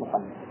إيمان في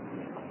قلبه.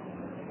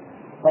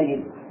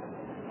 طيب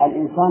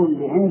الإنسان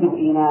اللي عنده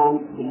إيمان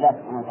بالله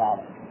سبحانه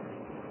وتعالى،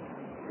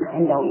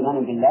 عنده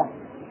إيمان بالله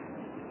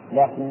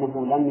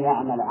لكنه لم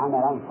يعمل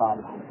عملا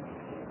صالحا،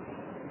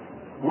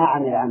 ما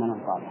عمل عملا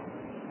صالحا،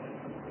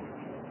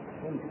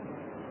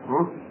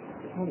 ها؟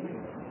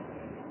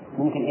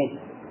 ممكن إيش؟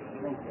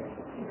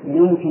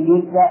 يمكن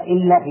يجزى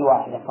إلا في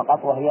واحدة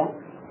فقط وهي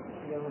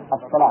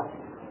الصلاة،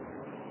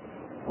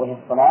 وهي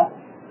الصلاة،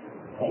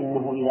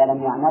 فإنه إذا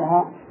لم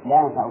يعملها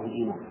لا ينفعه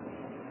الإيمان.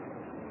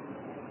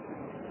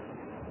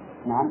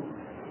 نعم،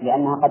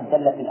 لأنها قد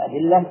دلت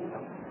الأدلة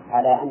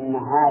على أن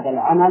هذا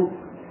العمل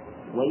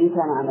وإن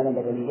كان عملا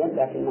بدنيا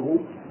لكنه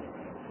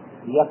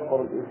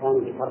يكفر الإنسان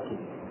بتركه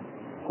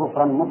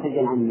كفرا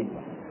مخرجا عن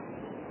الملة.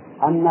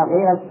 أما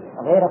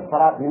غير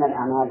الصلاة من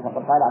الأعمال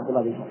فقد قال عبد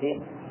الله بن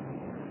شقيق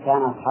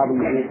كان أصحاب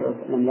النبي صلى الله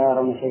عليه وسلم لا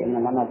يرون شيئا من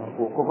الأعمال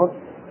فهو كفر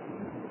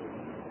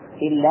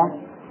إلا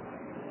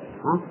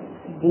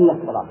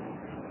الصلاة.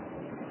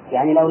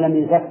 يعني لو لم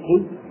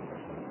يزكي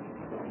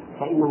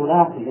فإنه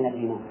لا يخرج من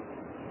الإيمان،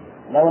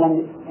 لو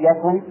لم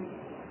يكن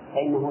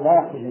فإنه لا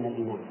يخرج من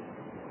الإيمان.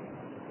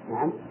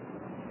 نعم،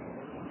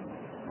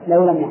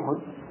 لو لم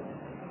يحج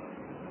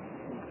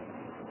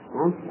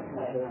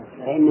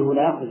فإنه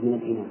لا يخرج من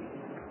الإيمان.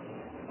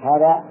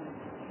 هذا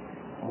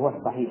هو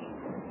الصحيح.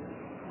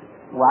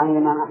 وعن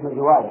الإمام أحمد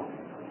رواية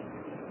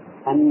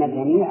أن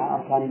جميع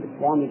أركان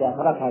الإسلام إذا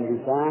تركها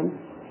الإنسان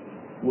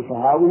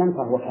متهاونا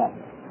فهو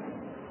كافر،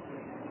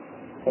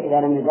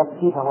 فإذا لم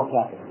يزكي فهو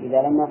كافر،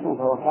 إذا لم يصوم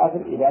فهو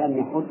كافر، إذا لم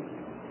يحج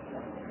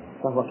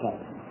فهو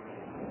كافر.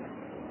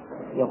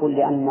 يقول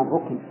لأن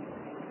الركن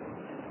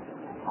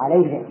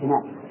عليه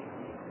اعتماد،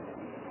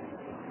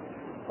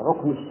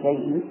 ركن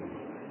الشيء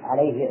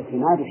عليه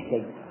اعتماد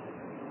الشيء،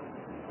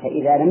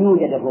 فإذا لم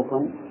يوجد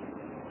الركن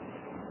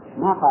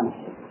ما قام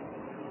الشيء.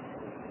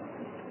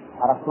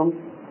 عرفتم؟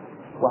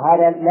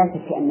 وهذا لا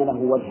شك أن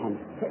له وجها،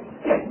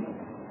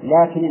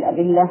 لكن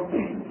الأدلة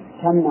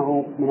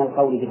تمنع من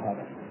القول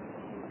بهذا.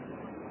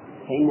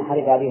 فإن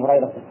حديث أبي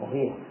هريرة في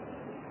الصحيح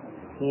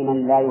في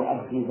من لا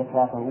يؤدي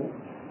زكاته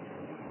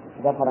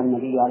ذكر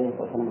النبي عليه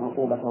الصلاة والسلام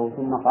عقوبته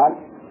ثم قال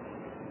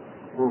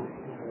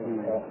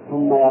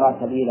ثم يرى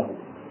سبيله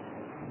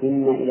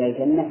إما إلى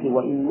الجنة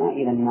وإما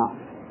إلى النار.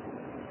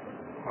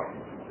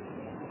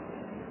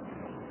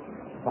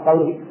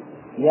 فقوله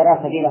يرى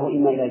سبيله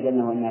إما إلى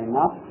الجنة وإما إلى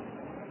النار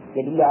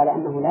يدل على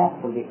أنه لا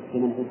يدخل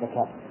بمنع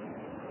الزكاة.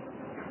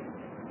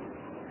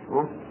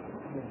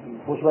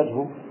 وش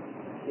وجهه؟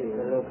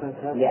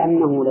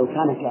 لأنه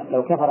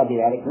لو كفر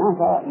بذلك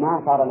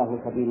ما صار له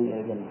سبيل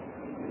إلى الجنة.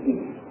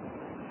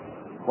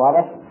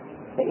 واضح؟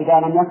 فإذا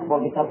لم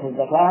يكفر بترك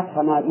الزكاة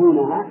فما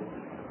دونها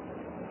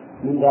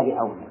من باب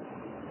أولى.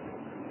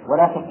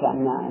 ولا شك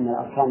أن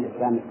الأركان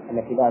الإسلام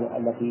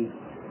التي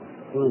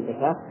دون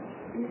الزكاة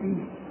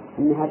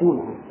أنها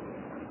دونها،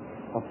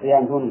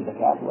 الصيام دون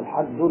الزكاة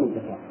والحج دون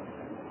الزكاة.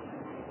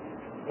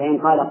 فإن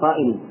قال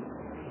قائل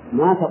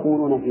ما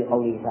تقولون في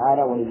قوله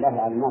تعالى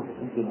ولله على الناس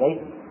حج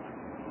البيت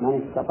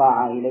من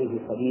استطاع إليه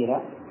سبيلا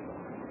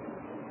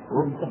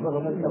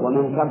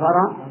ومن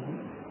كفر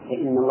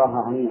فإن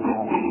الله غني عن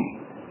العالمين،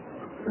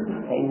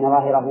 فإن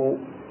ظاهره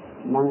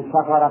من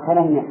كفر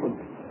فلم يحج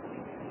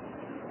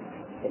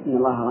فإن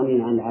الله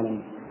غني عن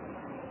العالمين.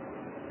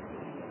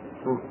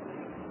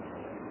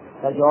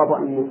 فالجواب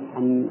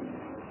أن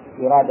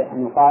يراد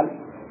أن يقال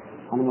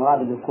أن المراد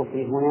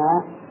بالكفر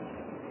هنا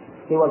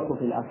سوى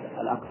الكفر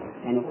الأكبر،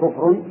 يعني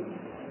كفر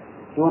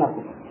دون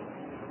كفر.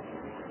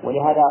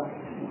 ولهذا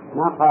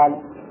ما قال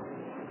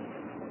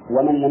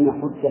ومن لم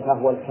يحج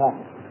فهو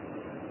الكافر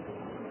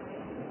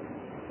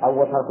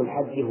أو ترك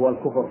الحج هو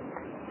الكفر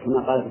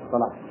كما قال في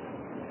الصلاة.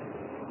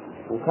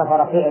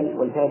 وكفر فعل،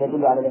 والفعل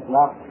يدل على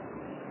الإطلاق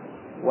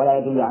ولا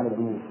يدل على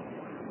العموم.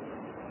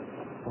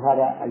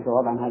 فهذا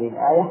الجواب عن هذه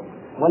الآية.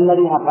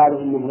 والذين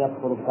قالوا إنه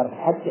يكفر بترك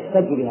الحج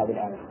احتجوا بهذه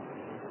الآية.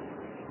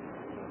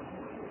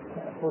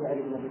 يقول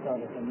علي بن أبي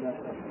طالب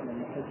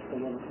لما حج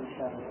فيوم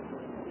الشهر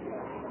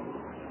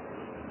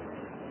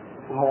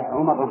هذا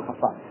عمر بن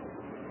الخطاب،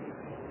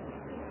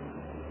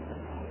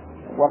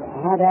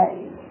 وهذا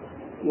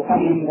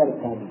يقال من باب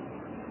التهديد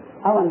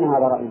أو أن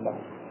هذا رأي الله.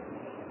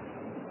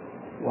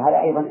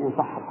 وهذا أيضا إن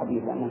صح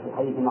الحديث، لأنه في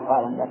الحديث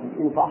مقالا،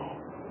 لكن إن صح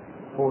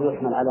هو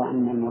يحمل على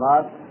أن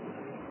المراد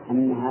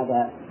أن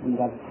هذا من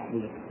باب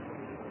التحرير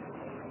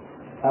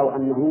أو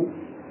أنه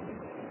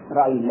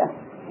رأي الله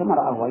كما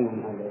رأاه غيره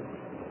من أهل العلم.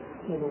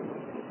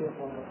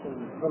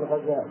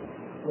 والغزاء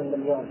من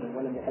لم يعزم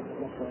ولم يحدث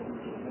نفسه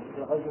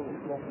الغزو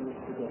ما في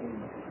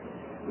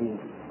الاستجابة.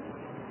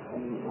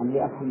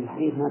 اللي أفهم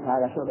الحديث مات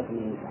على شعبة من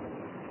النساء.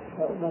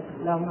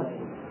 لا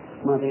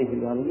ما في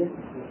الجاهلية،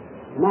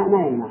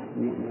 ما يمنع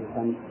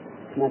الإنسان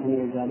مات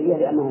من الجاهلية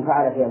لأنه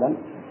فعل فعلا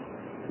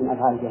من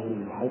أفعال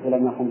الجاهلية حيث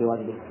لم يقم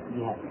بواجب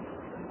الجهاد.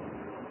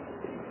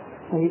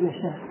 طيب يا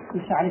شيخ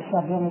يسعى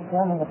الشيخ يوم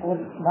القيامة يقول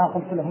ما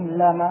قلت لهم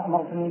إلا ما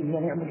أمرتني به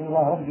أن يعبدوا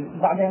الله ربي،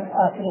 بعدين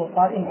آخره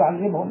قال إن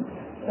تعذبهم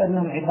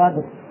فإنهم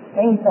عبادك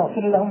وإن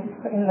تغفر لهم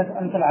فإنك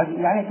أنت العزيز،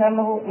 يعني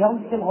كأنه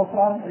يرد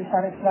الغفران. عيسى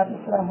عليه الصلاة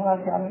والسلام هناك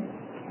يعني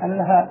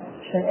أنها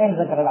شيئين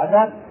ذكر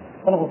العذاب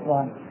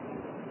والغفران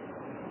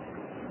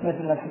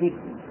مثل الحديث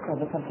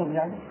ذكرتم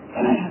يعني.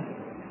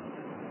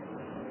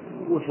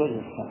 وش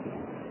وجه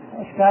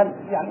إشكال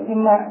يعني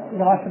إما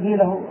يرى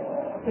سبيله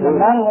إلى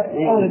النار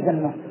أو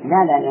الجنة.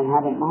 لا لأن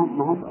هذا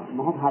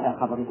ما هو هذا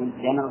الخبر يقول،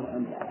 لأن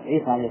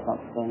عيسى عليه الصلاة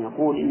والسلام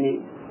يقول إني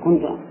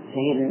كنت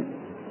شهيدا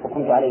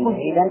وكنت عليهم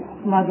شهيدا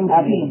ما دمت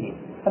فيهم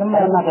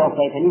فلما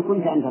توفيتني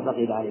كنت أنت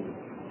الرقيب عليهم.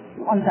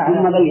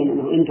 ثم بين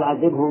أنه إن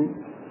تعذبهم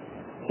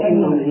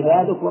فإنهم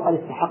عبادك وقد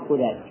استحقوا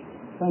ذلك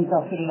وإن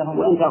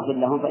تغفر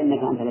لهم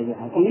فإنك أنت العزيز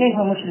الحكيم. كيف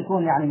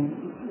المشركون يعني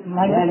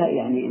ما لا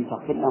يعني إن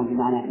تغفر لهم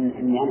بمعنى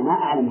إني أنا ما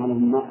أعلم هل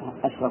هم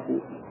أشركوا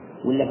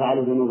ولا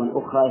فعلوا ذنوبا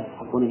أخرى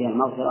يستحقون بها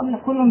المغفرة.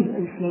 كلهم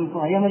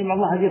يسلمون يوم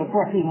الله هذه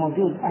ركوع فيه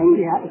موجود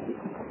فيها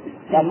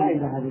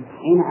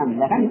نعم،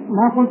 لكن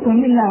ما قلتم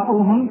إلا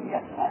أوهم.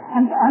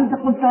 أنت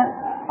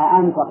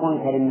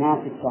قلت للناس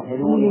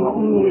اتخذوني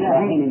وأمي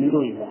إلهين من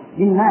دون الله.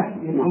 للناس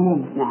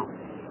للعموم. نعم.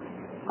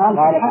 قال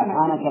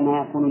سبحانك ما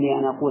يكون لي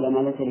أن أقول ما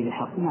ليس لي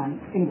بالحق. نعم.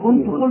 إن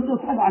كنت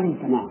قلت فقد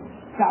علمت. نعم.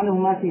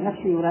 تعلم ما في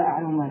نفسي ولا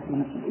أعلم ما في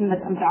نفسي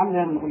إنك أنت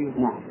علام الغيوب.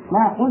 نعم.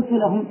 ما قلت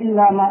لهم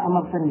إلا ما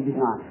أمرتني به.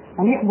 نعم.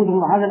 أن يعبدوا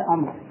الله، هذا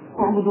الأمر،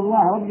 اعبدوا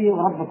الله ربي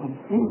وربكم.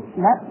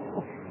 لا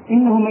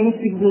إنه من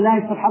يشرك بالله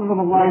فحرم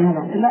الله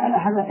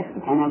لا هذا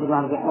أنا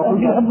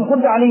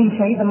خذ عليهم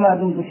شهيدا ما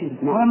دمت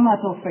فيه ولما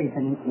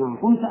توفيتني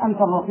كنت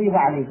أنت الرقيب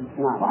عليهم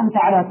وأنت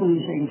على كل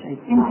شيء شهيد.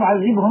 إن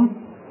تعذبهم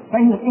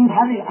فإن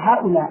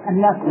هؤلاء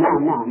الناس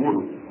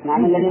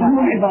نعم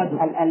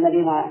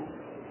الذين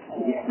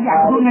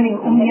يعبدونني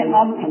أمي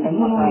قالوا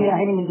يعبدونني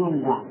إلهين من دون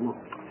الله.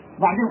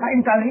 بعدين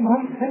إن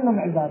تعذبهم فإنهم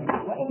عبادك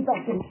وإن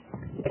تغفر.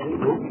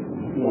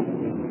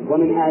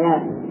 ومن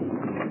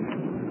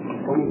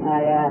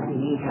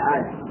آياته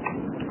تعالى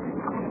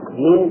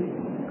من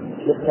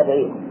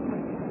للتبعيد،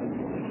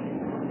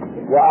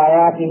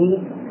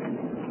 وآياته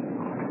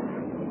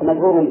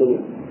مجرور به،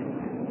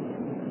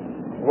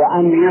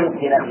 وأن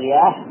يرسل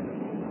الرياح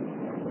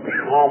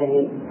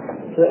هذه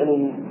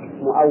فعل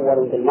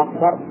مؤول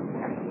بالمصدر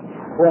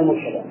هو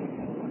المبتدأ،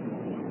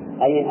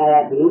 أي من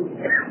آياته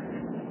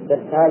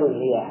إرسال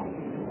الرياح،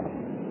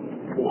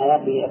 من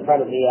آياته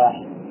إرسال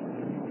الرياح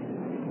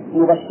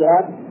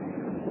مبشرات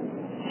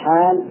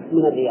حال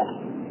من الرياح.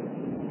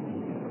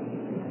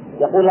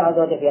 يقول الله عز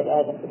وجل في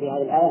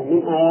هذه الآية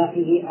من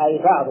آياته أي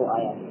بعض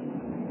آياته،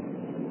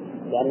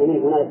 لأن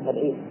من هنا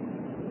للتبعيد،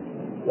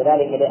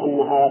 وذلك لأن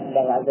آيات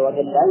الله عز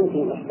وجل لا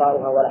يمكن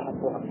إحصارها ولا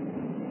حصرها،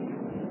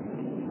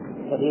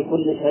 ففي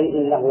كل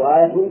شيء له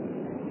آية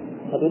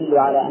تدل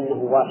على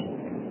أنه واحد.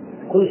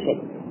 كل شيء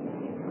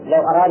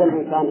لو أراد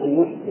الإنسان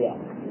أن يحصي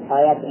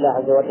آيات الله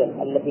عز وجل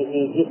التي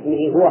في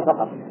جسمه هو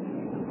فقط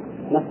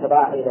ما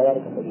استطاع إلى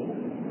ذلك سبيلا،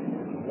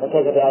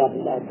 فكيف بآيات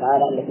الله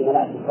تعالى التي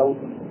ملأت الكون؟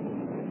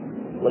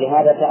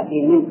 ولهذا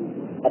تأتي من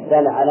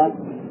الدالة على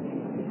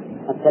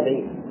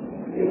التبعيد.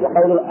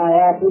 وقول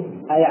آياته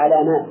أي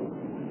علامات.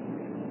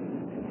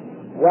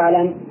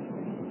 واعلم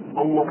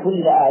أن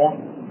كل آية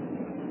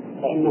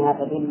فإنها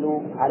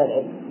تدل على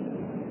العلم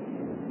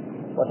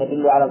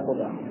وتدل على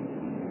القدرة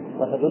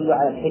وتدل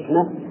على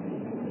الحكمة،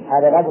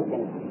 هذا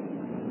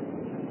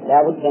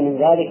لا بد من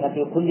ذلك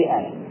في كل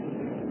آية،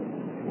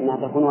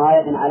 إنها تكون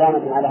آية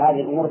علامة على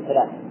هذه الأمور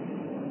الثلاثة: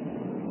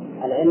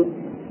 العلم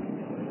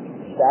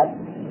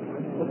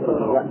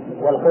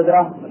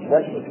والقدرة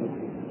والحكمة.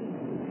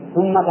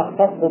 ثم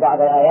تختص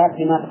بعض الآيات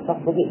بما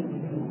تختص به،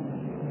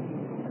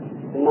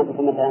 ثم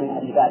تكون مثلا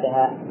اللي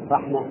بعدها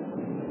رحمة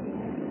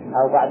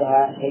أو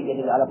بعدها شيء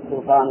يدل على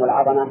السلطان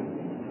والعظمة.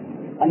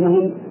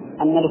 المهم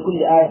أن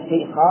لكل آية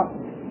شيء خاص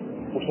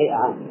وشيء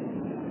عام.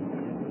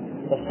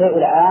 الشيء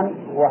العام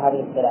هو هذه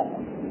الثلاثة: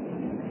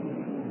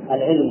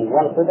 العلم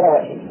والقدرة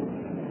والحكمة.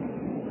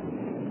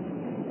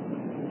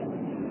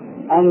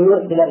 أن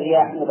يرسل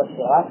الرياح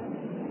مبشرات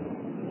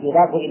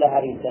يضاف إلى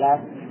هذه الثلاث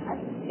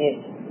إيش؟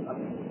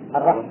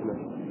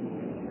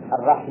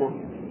 الرحمة،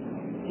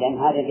 لأن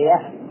هذه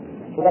الرياح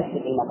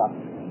تبشر المطر.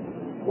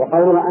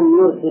 وقولنا أن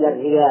يرسل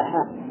الرياح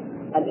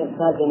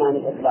الإرسال بمعنى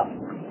الإطلاق،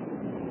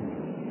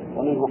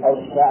 ومنه قول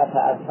الشاعر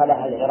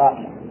فأرسلها العراق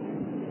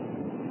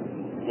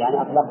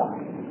يعني أطلقها.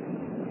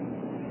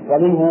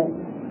 ومنه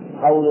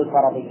قول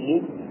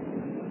الفرضيين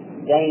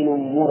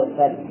دين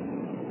مرسل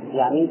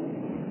يعني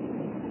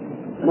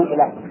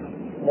مطلق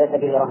ليس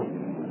به رهن.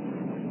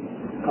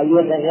 أي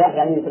الرياح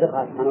يعني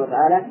يطلقها سبحانه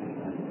وتعالى.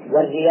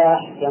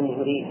 والرياح جمع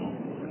ريح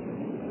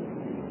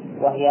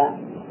وهي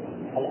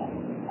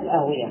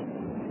الأهوية.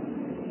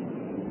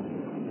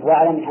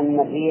 واعلم أن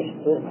الريح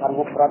تذكر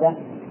مفردة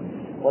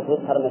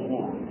وتذكر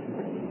مجموعة،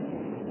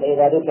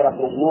 فإذا ذكرت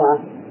مجموعة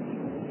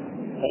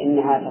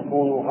فإنها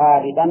تكون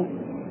غالبا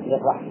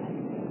للرحمة،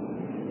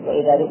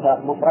 وإذا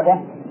ذكرت مفردة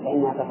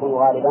فإنها تكون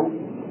غالبا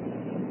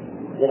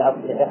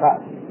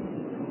للعقاب.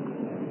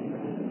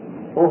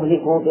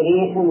 أهلكوا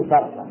بريح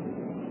صرصر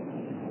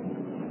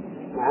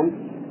نعم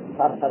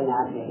فأرسلنا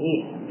عليهم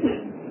الريح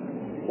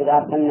إذا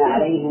أرسلنا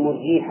عليهم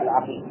الريح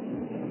العقيم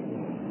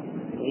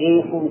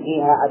ريح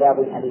فيها عذاب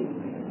أليم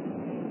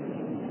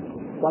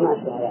وما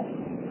أشبه ذلك،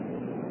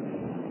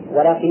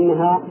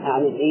 ولكنها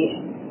عن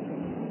الريح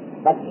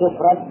قد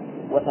تفرد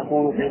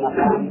وتكون في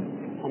مقام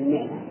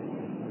النعمة،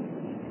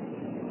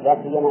 لا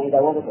سيما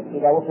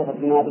إذا وصفت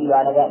بما يدل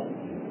على ذلك،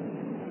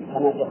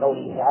 كما في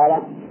قوله تعالى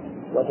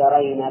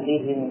وجرينا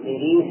بهم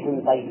بريح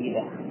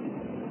طيبة.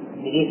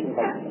 بريح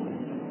طيبة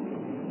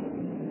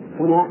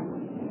هنا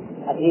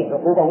الريح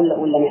عقوبة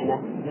ولا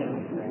نعمة؟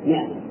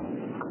 نعمة،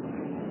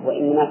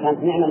 وإنما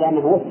كانت نعمة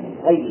لأنه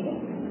وصف طيبة.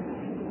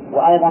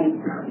 وأيضا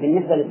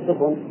بالنسبة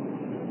للسفن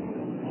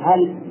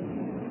هل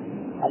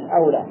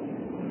الأولى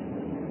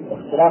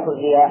اختلاف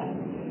الرياح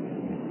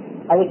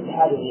أو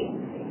اتحاد الرياح؟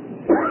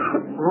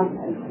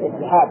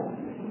 اتحاد،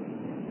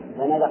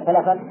 لأن إذا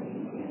اختلف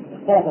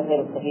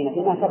سير السفينة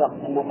فيما سبق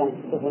لما كانت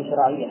السفن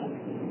شراعية.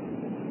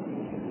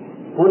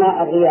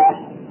 هنا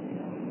الرياح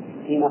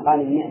في مقام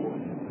النعمة،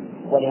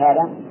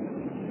 ولهذا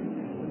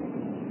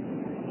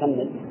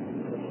كمل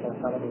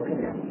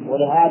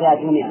ولهذا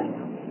جمع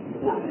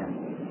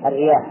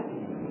الرياح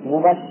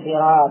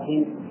مبشرات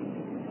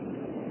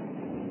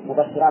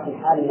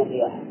حال من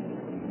الرياح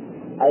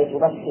أي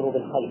تبشر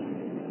بالخير.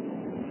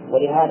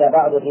 ولهذا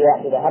بعض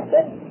الرياح إذا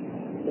هبت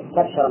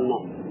استبشر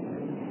الناس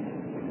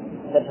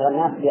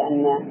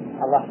لأن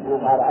الله سبحانه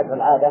وتعالى أجرى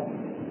العادة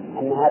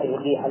أن هذه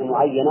الريح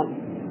المعينة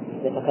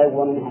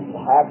يتكون منها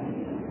السحاب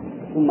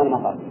ثم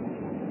المطر،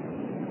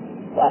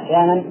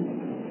 وأحيانا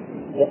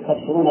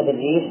يستبشرون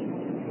بالريح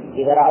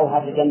إذا رأوها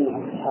تجمع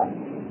السحاب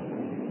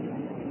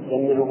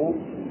تجمعه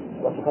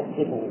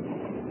وتكثفه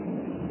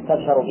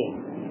تبشر به.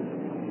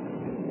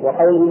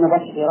 وقوله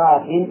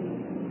مبشرات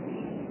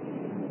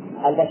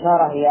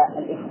البشارة هي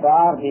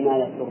الإخبار بما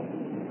يسر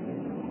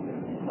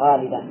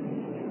غالبا،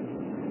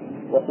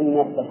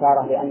 وسميت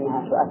بشارة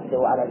لأنها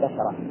تؤثر على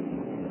البشرة.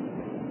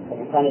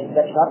 الإنسان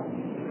يتبشر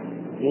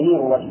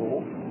ينير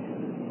وجهه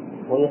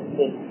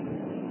ويسبل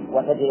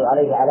وتجري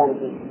عليه علامة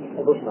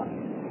البشرى.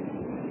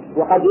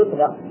 وقد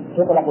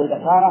تطلق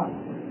البشارة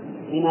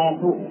بما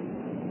يسوء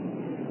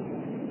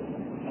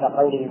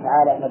كقوله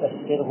تعالى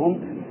فبشرهم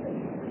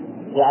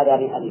بعذاب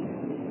أليم.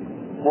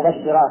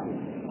 مبشرات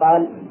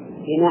قال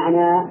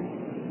بمعنى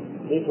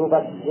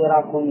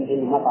لتبشركم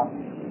بالمطر.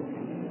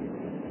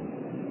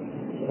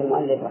 شوف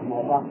المؤلف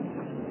رحمه الله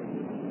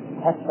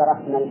فسر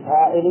اسم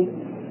الفاعل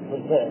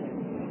بالفعل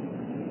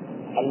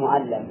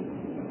المعلم،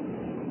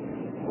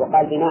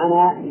 وقال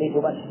بمعنى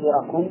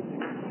لتبشركم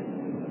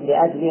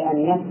لأجل أن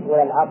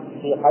يسهل العبد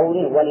في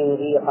قوله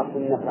وليذيقكم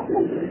من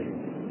رحمته،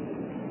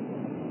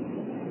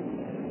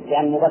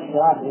 لأن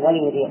مبشرات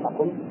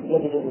وليذيقكم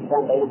يجد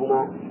الإنسان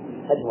بينهما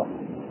فجوة.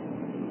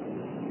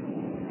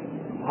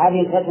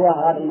 هذه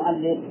الفجوة هذا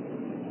المؤلف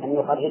أن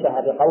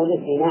يخرجها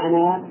بقوله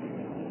بمعنى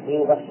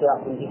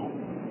ليبشركم بها،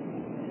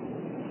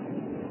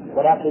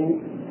 ولكن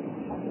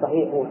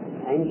صحيح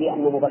عندي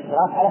أن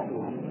مبشرات على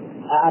اسمها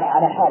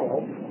على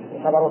حاله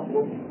خبر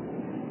اسمه،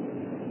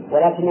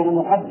 ولكننا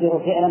نقدر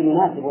فعلا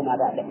يناسب ما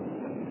بعده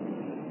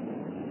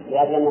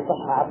لأجل أن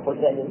يصح عطف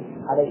الفعل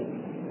عليه.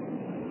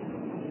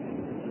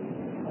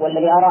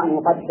 والذي أرى أن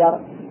يقدر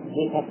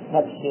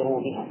لتستبشروا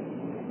بها،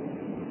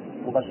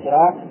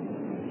 مبشرات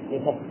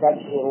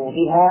لتستبشروا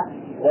بها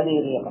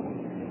وليذيقكم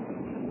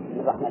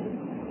من رحمته،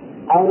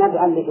 أو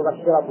نجعل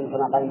لتبشركم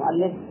كما قال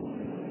المؤلف،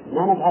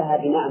 ما نجعلها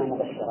بمعنى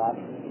مبشرات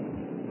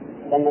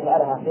بل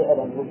نجعلها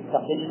فعلا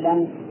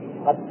مستقلا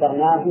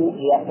قدرناه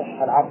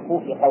ليصح العطف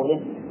في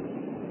قوله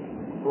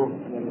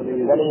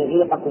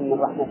وليذيقكم من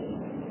رحمته.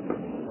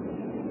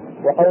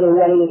 وقوله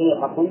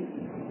وليذيقكم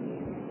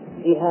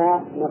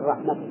بها من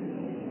رحمته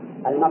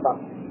المطر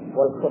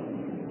والخص.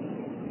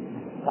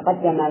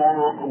 تقدم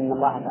لنا أن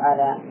الله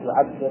تعالى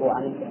يعبر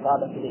عن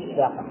الإصابة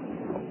بالإشاقة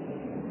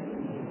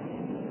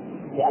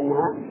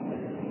لأنها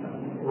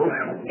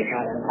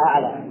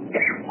أعلى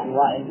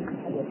أنواع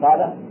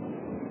الإصابة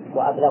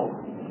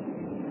وأبلغها.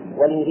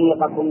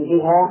 وليذيقكم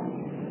بها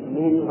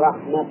من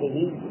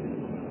رحمته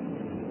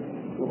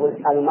يقول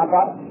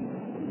المطر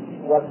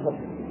والخص،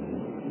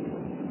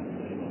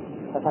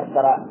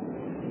 ففسر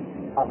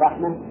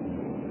الرحمة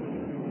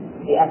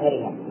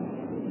بأثرها.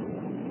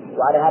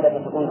 وعلى هذا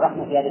فتكون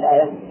الرحمة في هذه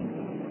الآية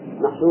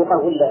مخلوقة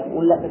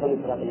ولا صفة من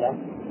صفات الله؟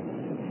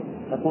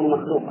 تكون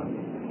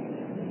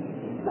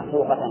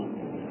مخلوقة.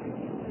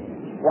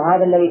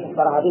 وهذا الذي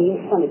فسرها به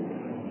محتمل،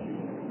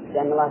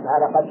 لأن الله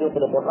تعالى قد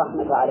يطلق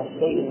الرحمة على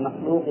الشيء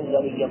المخلوق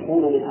الذي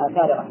يكون من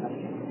آثار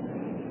رحمته،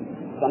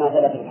 كما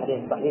ثبت في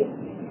الحديث الصحيح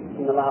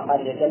إن الله قال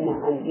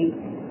للجنة أنت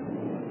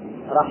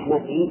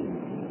رحمتي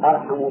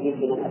أرحم بك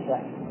من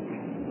أشاء.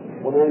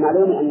 ومن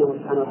المعلوم أنه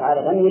سبحانه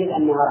وتعالى لم يرد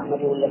أنها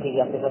رحمته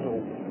التي هي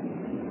صفته،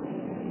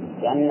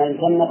 لأن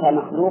الجنة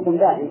مخلوق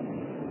دائم،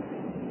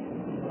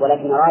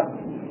 ولكن أراد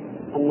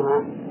أنها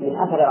من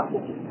أثر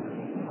رحمته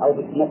أو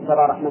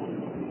بمقتضى رحمته.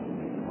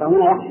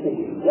 فهنا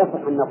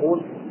يصح أن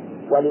نقول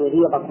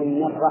وليذيقكم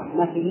من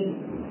رحمته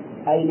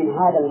أي من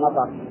هذا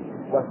المطر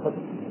والخص